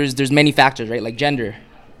there's many factors, right? Like gender,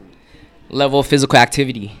 level of physical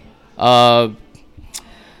activity,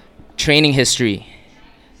 training history,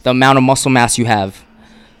 the amount of muscle mass you have.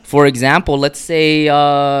 For example, let's say,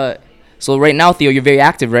 so right now, Theo, you're very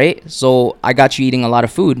active, right? So I got you eating a lot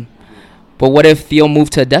of food. But what if Theo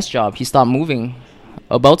moved to a desk job? He stopped moving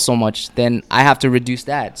about so much. Then I have to reduce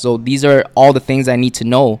that. So these are all the things I need to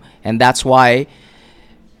know. And that's why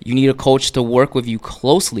you need a coach to work with you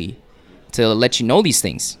closely to let you know these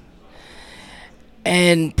things.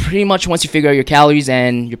 And pretty much once you figure out your calories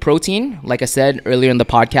and your protein, like I said earlier in the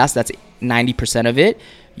podcast, that's 90% of it.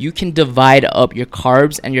 You can divide up your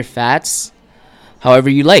carbs and your fats however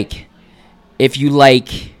you like. If you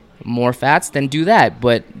like more fats, then do that.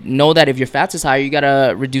 But know that if your fats is higher, you got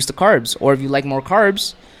to reduce the carbs. Or if you like more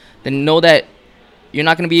carbs, then know that you're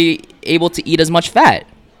not going to be able to eat as much fat.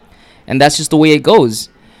 And that's just the way it goes.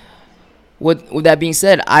 With that being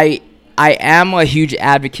said, I am a huge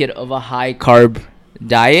advocate of a high carb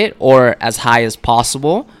diet, or as high as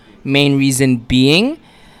possible. Main reason being,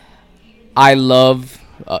 I love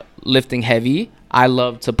lifting heavy. I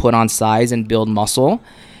love to put on size and build muscle.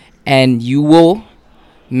 And you will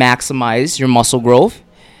maximize your muscle growth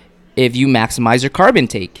if you maximize your carb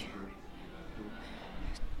intake.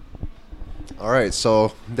 All right,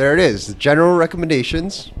 so there it is. General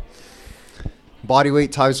recommendations. Body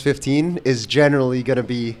weight times 15 is generally going to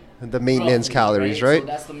be the maintenance Roughly, calories, right? So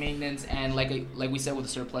that's the maintenance, and like we said with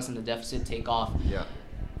the surplus and the deficit, take off. Yeah.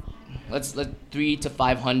 Let's 300 to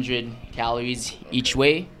 500 calories each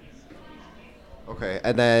way. Okay,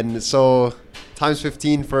 and then so times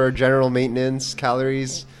 15 for general maintenance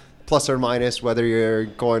calories, plus or minus whether you're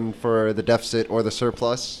going for the deficit or the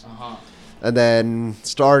surplus. And then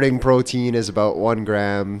starting protein is about 1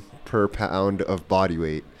 gram per pound of body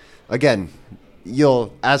weight. Again,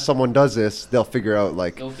 as someone does this, they'll figure out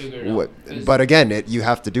They'll figure it out. But again, you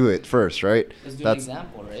have to do it first, right? Let's do an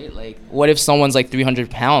example, right? Like, what if someone's like 300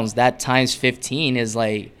 pounds? That times 15 is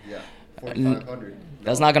like, 4,500.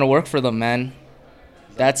 That's not gonna work for them, man.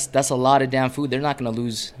 That's a lot of damn food. They're not gonna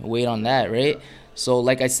lose weight on that, right? So,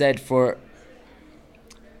 like I said, for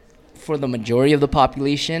the majority of the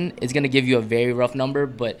population, it's gonna give you a very rough number,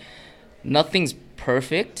 but nothing's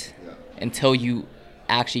perfect until you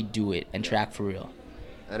actually do it and track for real.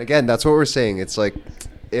 And again, that's what we're saying. It's like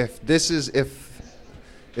if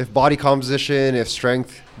body composition, if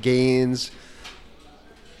strength gains,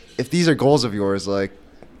 if these are goals of yours, like,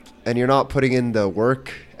 and you're not putting in the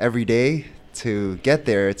work every day to get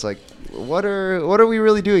there, it's like, what are we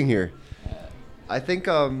really doing here? I think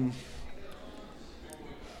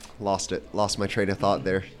lost my train of thought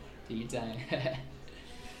there. Take your time.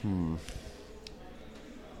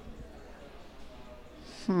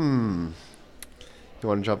 You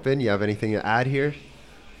want to jump in? You have anything to add here?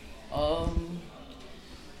 So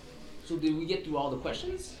did we get through all the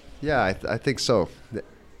questions? Yeah, I think so.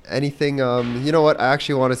 Anything, you know what? I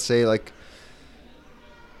actually want to say, like,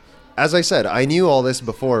 as I said, I knew all this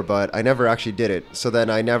before, but I never actually did it. So then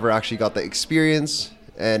I never actually got the experience.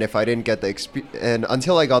 And if I didn't get and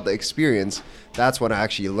until I got the experience, that's when I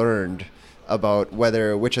actually learned about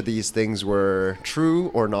which of these things were true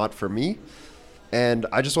or not for me. And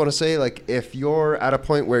I just want to say, like, if you're at a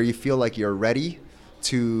point where you feel like you're ready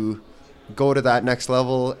to go to that next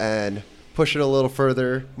level and push it a little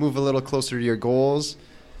further, move a little closer to your goals,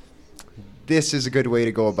 this is a good way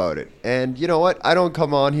to go about it. And you know what? I don't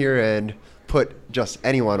come on here and put just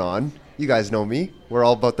anyone on. You guys know me. We're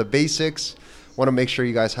all about the basics. Want to make sure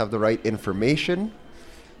you guys have the right information.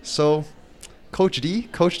 So, Coach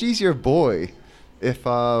D's your boy. If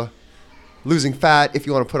losing fat, if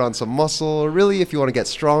you want to put on some muscle, or really if you want to get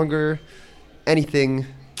stronger, anything,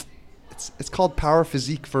 it's called Power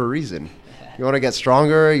Physique for a reason. You want to get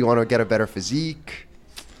stronger, you want to get a better physique,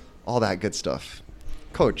 all that good stuff.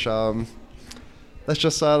 Coach, let's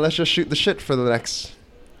just shoot the shit for the next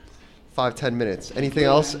 5-10 minutes. Anything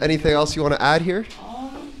else you want to add here?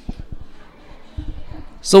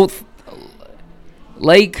 So,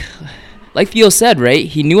 like Theo said, right?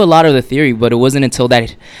 He knew a lot of the theory, but it wasn't until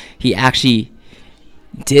that he actually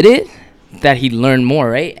did it that he learned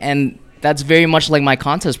more, right? And that's very much like my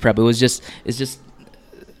contest prep. It's just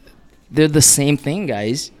they're the same thing,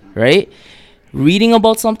 guys, right? Reading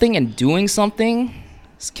about something and doing something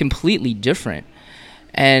is completely different.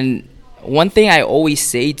 And one thing I always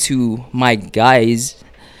say to my guys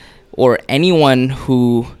or anyone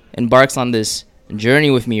who embarks on this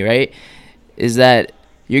journey with me, right, is that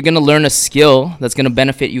you're going to learn a skill that's going to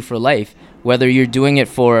benefit you for life, whether you're doing it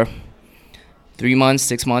for 3 months,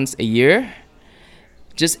 6 months, a year.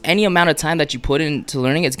 Just any amount of time that you put into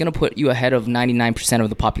learning, it's going to put you ahead of 99% of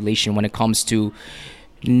the population when it comes to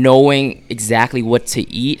knowing exactly what to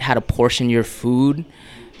eat, how to portion your food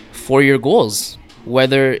for your goals,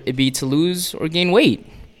 whether it be to lose or gain weight.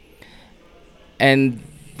 And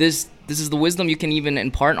this is the wisdom you can even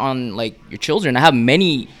impart on like your children. I have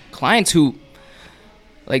many clients who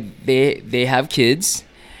like they have kids,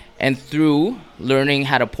 and through learning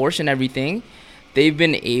how to portion everything, they've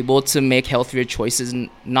been able to make healthier choices,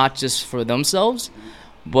 not just for themselves,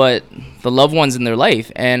 but the loved ones in their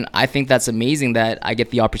life. And I think that's amazing that I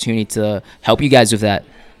get the opportunity to help you guys with that.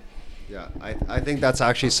 Yeah, I think that's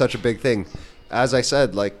actually such a big thing. As I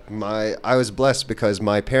said, like I was blessed because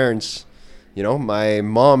my parents, my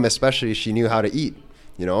mom especially, she knew how to eat.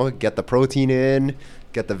 Get the protein in,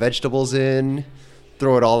 get the vegetables in,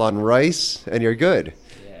 throw it all on rice, and you're good.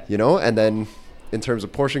 Yeah. And then in terms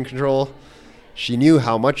of portion control, she knew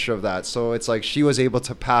how much of that. So it's like she was able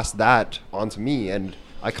to pass that on to me, and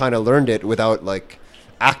I kind of learned it without like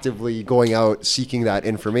actively going out seeking that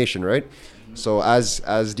information, right? So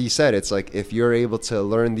as Dee said, it's like if you're able to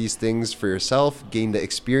learn these things for yourself, gain the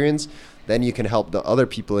experience, then you can help the other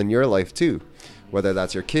people in your life too. Whether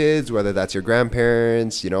that's your kids, whether that's your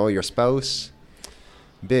grandparents, your spouse.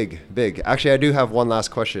 Big. Actually, I do have one last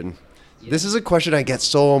question. Yeah. This is a question I get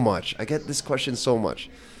so much. I get this question so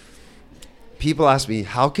much. People ask me,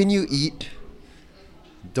 how can you eat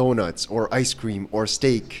donuts or ice cream or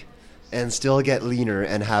steak and still get leaner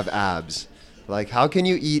and have abs? Like, how can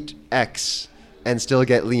you eat X and still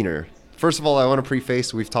get leaner? First of all, I want to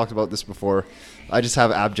preface, we've talked about this before. I just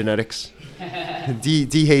have ab genetics.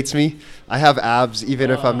 D hates me. I have abs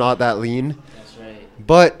even if I'm not that lean. That's right.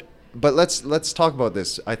 But let's talk about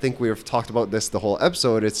this. I think we've talked about this the whole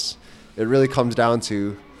episode. It really comes down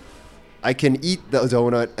to I can eat the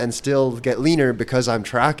donut and still get leaner because I'm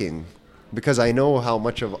tracking, because I know how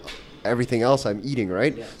much of everything else I'm eating,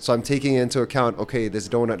 right? Yeah. So I'm taking into account, okay, this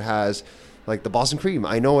donut has like the Boston cream.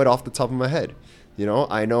 I know it off the top of my head.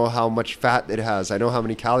 I know how much fat it has. I know how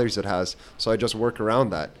many calories it has. So I just work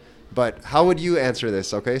around that. But how would you answer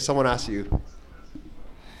this? Okay, someone asks you.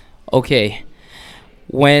 Okay,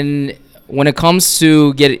 when it comes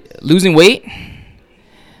to losing weight,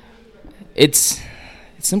 it's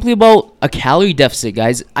simply about a calorie deficit,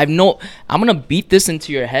 guys. I'm gonna beat this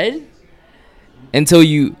into your head until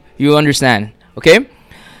you understand. Okay,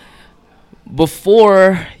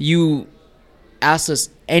 before you ask us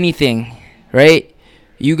anything, right?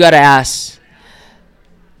 You gotta ask,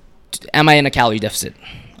 am I in a calorie deficit?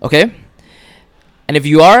 Okay? And if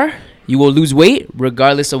you are, you will lose weight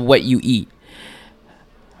regardless of what you eat.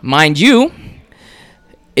 Mind you,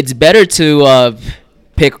 it's better to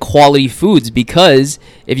pick quality foods, because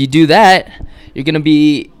if you do that, you're gonna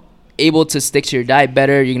be able to stick to your diet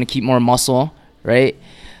better. You're gonna keep more muscle, right?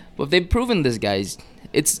 But they've proven this, guys.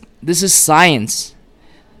 This is science.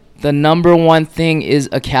 The number one thing is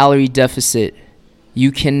a calorie deficit.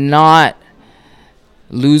 You cannot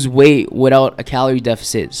lose weight without a calorie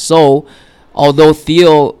deficit. So, although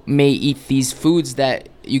Theo may eat these foods that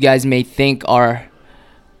you guys may think are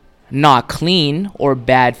not clean or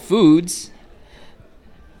bad foods,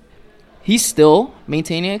 he's still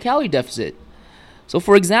maintaining a calorie deficit. So,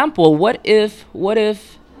 for example, what if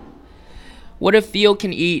Theo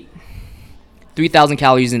can eat 3,000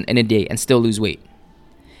 calories in a day and still lose weight?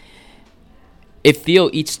 If Theo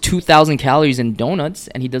eats 2,000 calories in donuts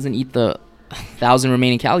and he doesn't eat the 1,000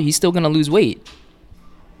 remaining calories, he's still going to lose weight.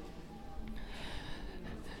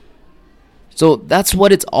 So that's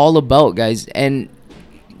what it's all about, guys. And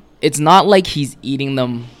it's not like he's eating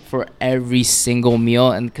them for every single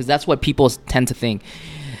meal, and because that's what people tend to think.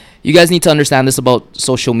 You guys need to understand this about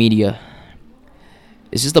social media.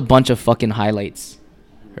 It's just a bunch of fucking highlights,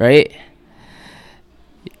 right?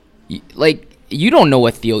 You don't know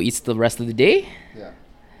what Theo eats the rest of the day. Yeah.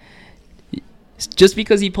 Just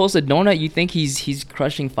because he posts a donut, you think he's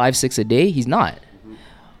crushing 5-6 a day. He's not.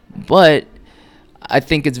 Mm-hmm. But I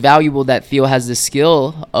think it's valuable that Theo has the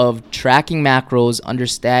skill of tracking macros,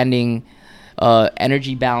 understanding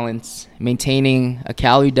energy balance, maintaining a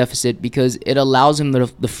calorie deficit, because it allows him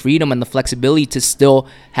the freedom and the flexibility to still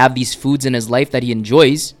have these foods in his life that he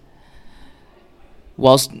enjoys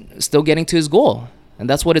while still getting to his goal. And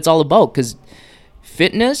that's what it's all about, because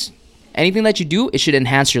fitness, anything that you do, it should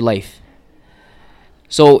enhance your life.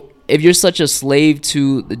 So if you're such a slave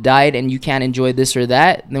to the diet and you can't enjoy this or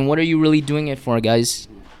that, then what are you really doing it for, guys?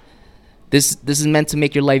 This is meant to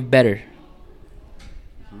make your life better.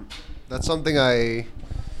 That's something I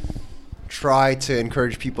try to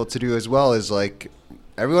encourage people to do as well, is like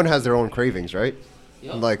everyone has their own cravings, right?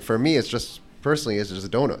 Yep. Like for me, it's just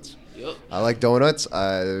donuts. Yep. I like donuts.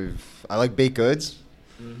 I like baked goods.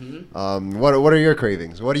 Mm-hmm. What are your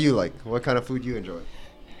cravings? What do you like? What kind of food do you enjoy?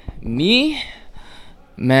 Me,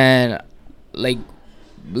 man, like,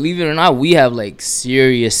 believe it or not, we have like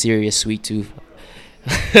serious sweet tooth.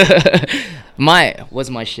 What's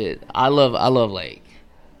my shit? I love like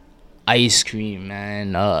ice cream,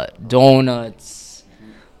 man. Donuts.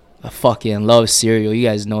 I fucking love cereal. You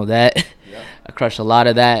guys know that. Yeah. I crush a lot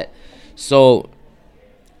of that. So,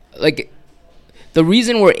 like, the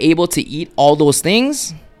reason we're able to eat all those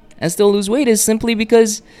things and still lose weight is simply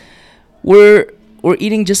because we're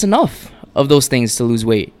eating just enough of those things to lose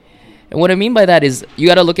weight. And what I mean by that is you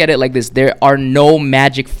got to look at it like this. There are no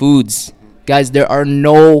magic foods. Guys, there are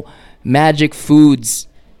no magic foods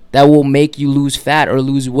that will make you lose fat or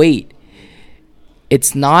lose weight.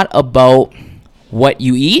 It's not about what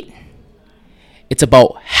you eat. It's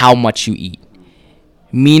about how much you eat.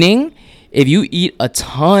 Meaning, if you eat a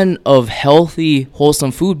ton of healthy,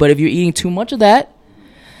 wholesome food, but if you're eating too much of that,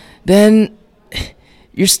 then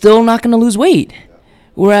you're still not going to lose weight.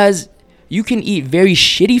 Whereas you can eat very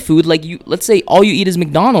shitty food, like let's say all you eat is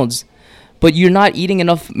McDonald's, but you're not eating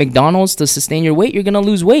enough McDonald's to sustain your weight, you're going to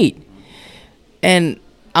lose weight. And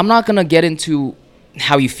I'm not going to get into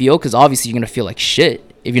how you feel, because obviously you're going to feel like shit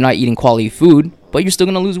if you're not eating quality food, but you're still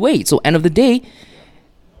going to lose weight. So end of the day,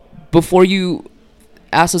 before you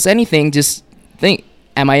ask us anything, just think,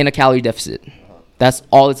 am I in a calorie deficit? That's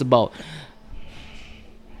all it's about.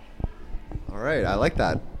 All right, I like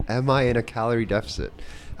that. Am I in a calorie deficit?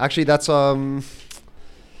 Actually, that's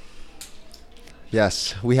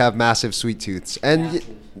yes, we have massive sweet tooths, and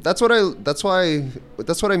that's what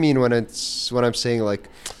I mean when I'm saying, like,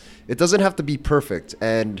 it doesn't have to be perfect.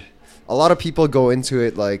 And a lot of people go into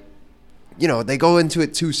it like, they go into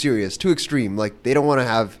it too serious, too extreme. Like,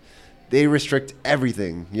 they restrict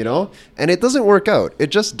everything, and it doesn't work out. It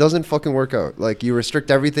just doesn't fucking work out. Like, you restrict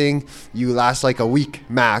everything, you last like a week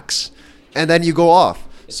max, and then you go off.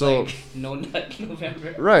 So like no nut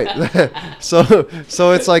November. Right. so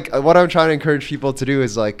it's like, what I'm trying to encourage people to do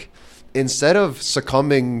is, like, instead of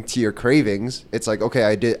succumbing to your cravings, it's like,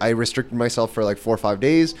 okay, I restricted myself for like 4 or 5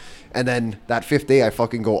 days, and then that 5th day I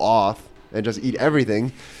fucking go off and just eat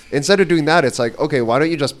everything. Instead of doing that, it's like, okay, why don't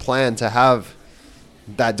you just plan to have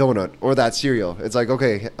that donut or that cereal? It's like,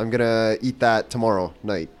 okay, I'm gonna eat that tomorrow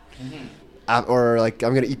night. Or like,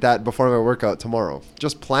 I'm gonna eat that before my workout tomorrow.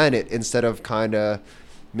 Just plan it instead of kind of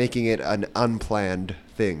making it an unplanned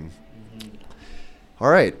thing. All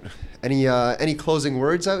right. Any closing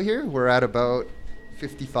words out here? We're at about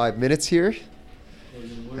 55 minutes here.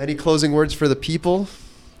 Any closing words for the people?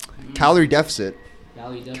 Calorie deficit.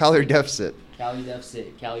 Calorie deficit.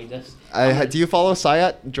 Do you follow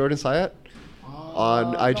Jordan Syatt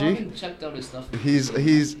on IG? I haven't checked out his stuff. He's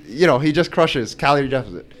he just crushes calorie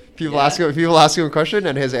deficit. People ask him a question,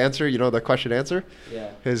 and his answer, the question answer.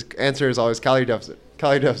 Yeah. His answer is always calorie deficit.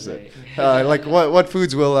 Calorie deficit. Right. Like, what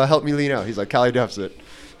foods will help me lean out? He's like, calorie deficit.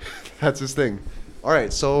 That's his thing. All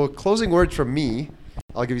right. So closing words from me.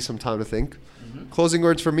 I'll give you some time to think. Closing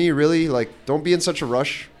words for me, really, like, don't be in such a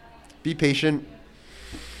rush. Be patient.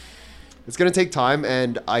 It's going to take time,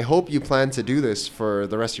 and I hope you plan to do this for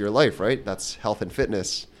the rest of your life, right? That's health and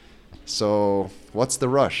fitness. So what's the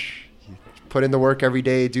rush? Put in the work every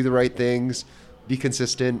day, do the right things, be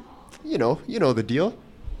consistent. You know the deal.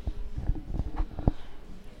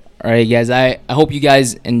 All right, guys, I hope you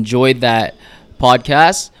guys enjoyed that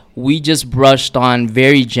podcast. We just brushed on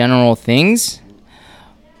very general things,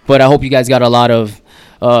 but I hope you guys got a lot of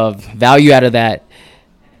value out of that.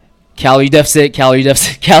 Calorie deficit.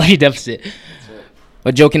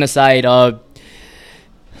 But joking aside,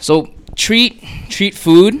 so treat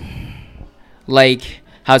food like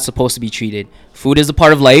how it's supposed to be treated. Food is a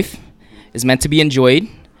part of life. It's meant to be enjoyed.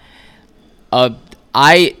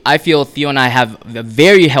 I feel Theo and I have a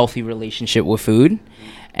very healthy relationship with food,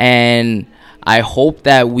 and I hope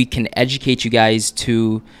that we can educate you guys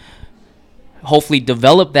to hopefully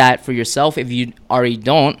develop that for yourself if you already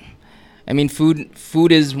don't. I mean,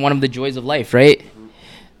 food is one of the joys of life, right?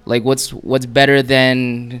 Like, what's better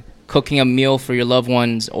than cooking a meal for your loved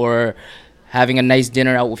ones or having a nice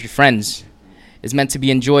dinner out with your friends? It's meant to be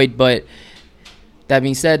enjoyed. But that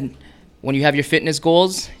being said, when you have your fitness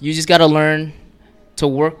goals, you just got to learn to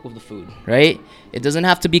work with the food, right? It doesn't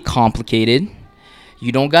have to be complicated.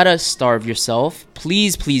 You don't got to starve yourself.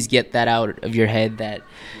 Please get that out of your head, that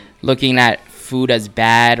looking at food as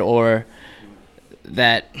bad or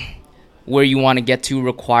that where you want to get to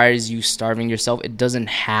requires you starving yourself. It doesn't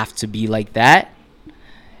have to be like that.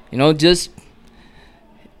 Just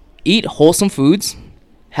eat wholesome foods,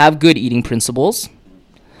 have good eating principles.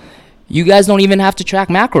 You guys don't even have to track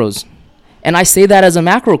macros. And I say that as a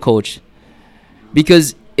macro coach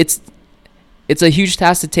because it's a huge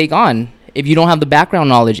task to take on. if you don't have the background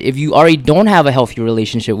knowledge, if you already don't have a healthy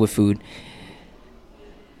relationship with food.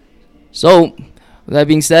 So, with that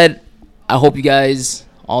being said, I hope you guys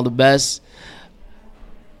all the best.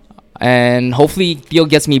 And hopefully Theo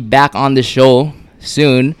gets me back on the show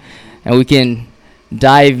soon, and we can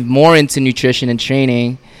dive more into nutrition and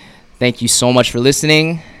training. Thank you so much for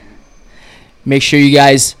listening. Make sure you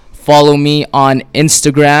guys follow me on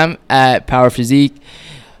Instagram at Power Physique.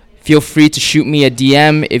 Feel free to shoot me a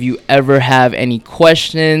DM if you ever have any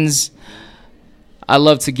questions. I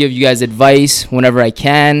love to give you guys advice whenever I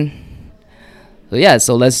can. So yeah,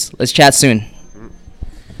 so let's chat soon.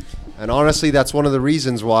 And honestly, that's one of the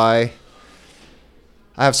reasons why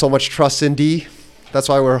I have so much trust in D. That's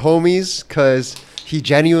why we're homies, because he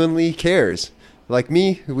genuinely cares. Like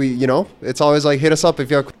me, it's always like, hit us up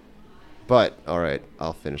if you have... But, all right,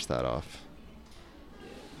 I'll finish that off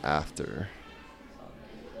after.